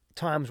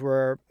times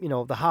where,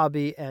 the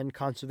hobby and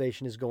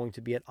conservation is going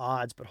to be at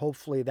odds, but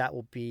hopefully that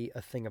will be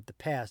a thing of the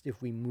past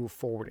if we move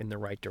forward in the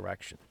right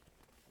direction.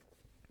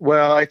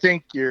 Well, I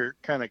think you're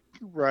kind of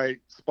right,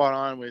 spot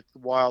on with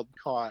wild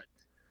caught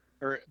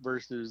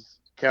versus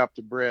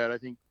captive bred. I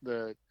think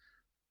the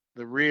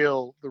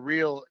real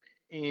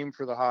aim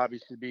for the hobby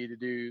should be to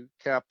do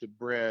captive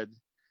bred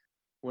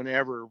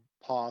whenever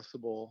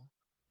possible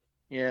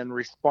and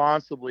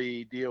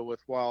responsibly deal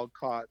with wild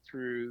caught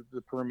through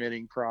the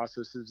permitting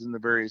processes in the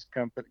various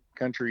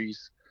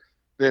countries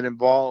that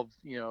involve,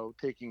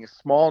 taking a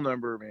small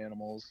number of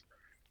animals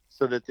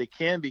so that they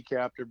can be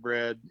captive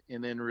bred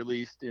and then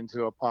released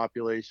into a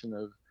population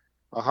of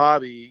a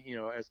hobby,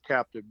 as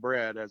captive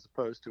bred as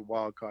opposed to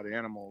wild caught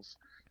animals.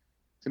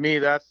 To me,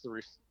 that's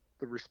the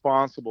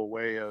responsible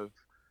way of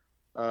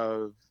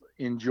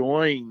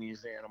enjoying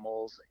these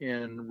animals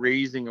and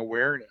raising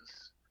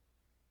awareness.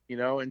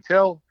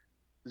 Until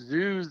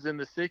zoos in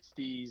the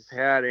 60s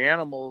had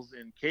animals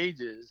in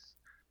cages,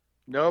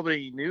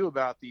 nobody knew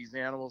about these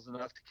animals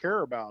enough to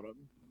care about them,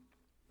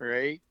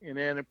 right? And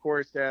then, of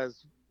course,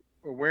 as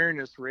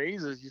awareness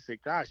raises, you say,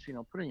 gosh,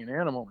 putting an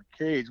animal in a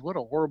cage, what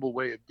a horrible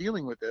way of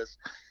dealing with this.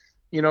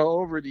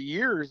 Over the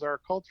years, our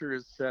culture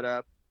has set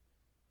up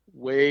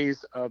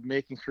ways of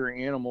making sure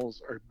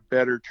animals are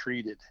better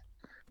treated.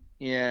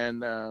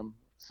 And and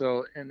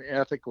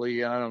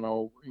ethically, I don't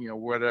know,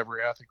 whatever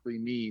ethically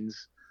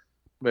means,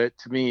 but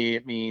to me,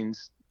 it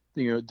means,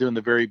 doing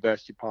the very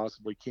best you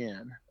possibly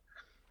can.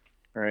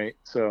 Right.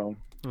 So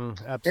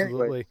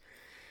absolutely.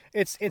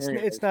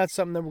 Anyway. It's not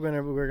something that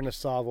we're gonna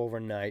solve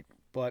overnight,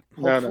 but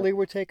hopefully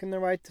we're taking the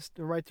right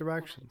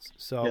directions.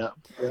 So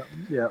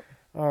yeah.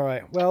 All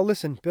right. Well,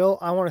 listen, Bill,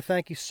 I want to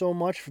thank you so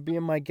much for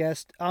being my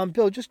guest.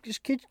 Bill, just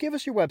give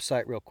us your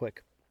website real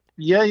quick.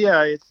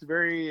 Yeah. It's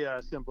very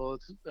simple.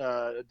 It's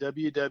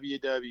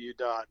www.insitu,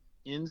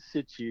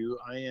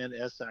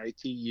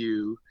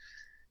 INSITU,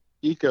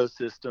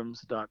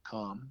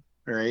 ecosystems.com.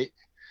 Right.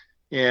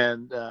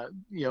 And,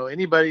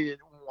 anybody that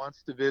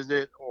wants to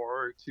visit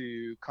or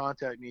to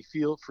contact me,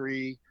 feel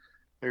free.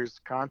 There's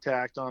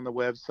contact on the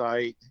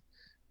website,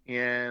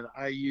 and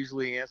I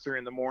usually answer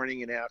in the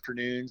morning and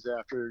afternoons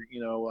after,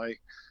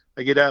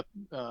 I get up,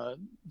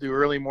 do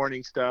early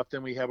morning stuff.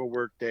 Then we have a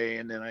work day,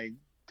 and then I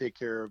take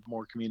care of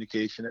more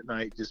communication at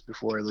night just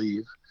before I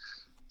leave.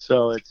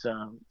 So it's,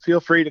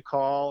 feel free to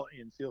call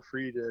and feel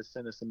free to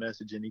send us a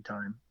message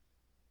anytime.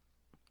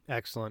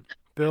 Excellent.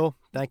 Bill,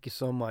 thank you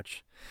so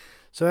much.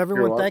 So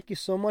everyone, thank you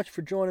so much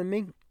for joining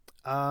me.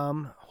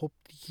 Hope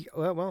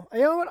to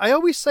I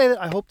always say that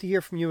I hope to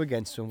hear from you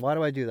again soon. Why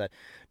do I do that?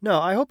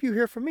 No, I hope you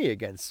hear from me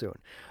again soon.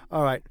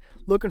 All right.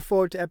 Looking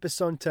forward to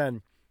episode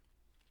 10.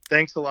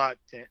 Thanks a lot,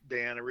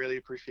 Dan. I really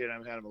appreciate it.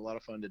 I'm having a lot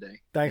of fun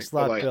today. Thanks a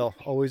lot, Bye-bye. Bill.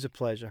 Always a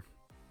pleasure.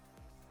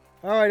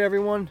 All right,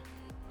 everyone.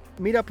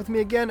 Meet up with me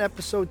again,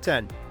 episode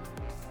 10.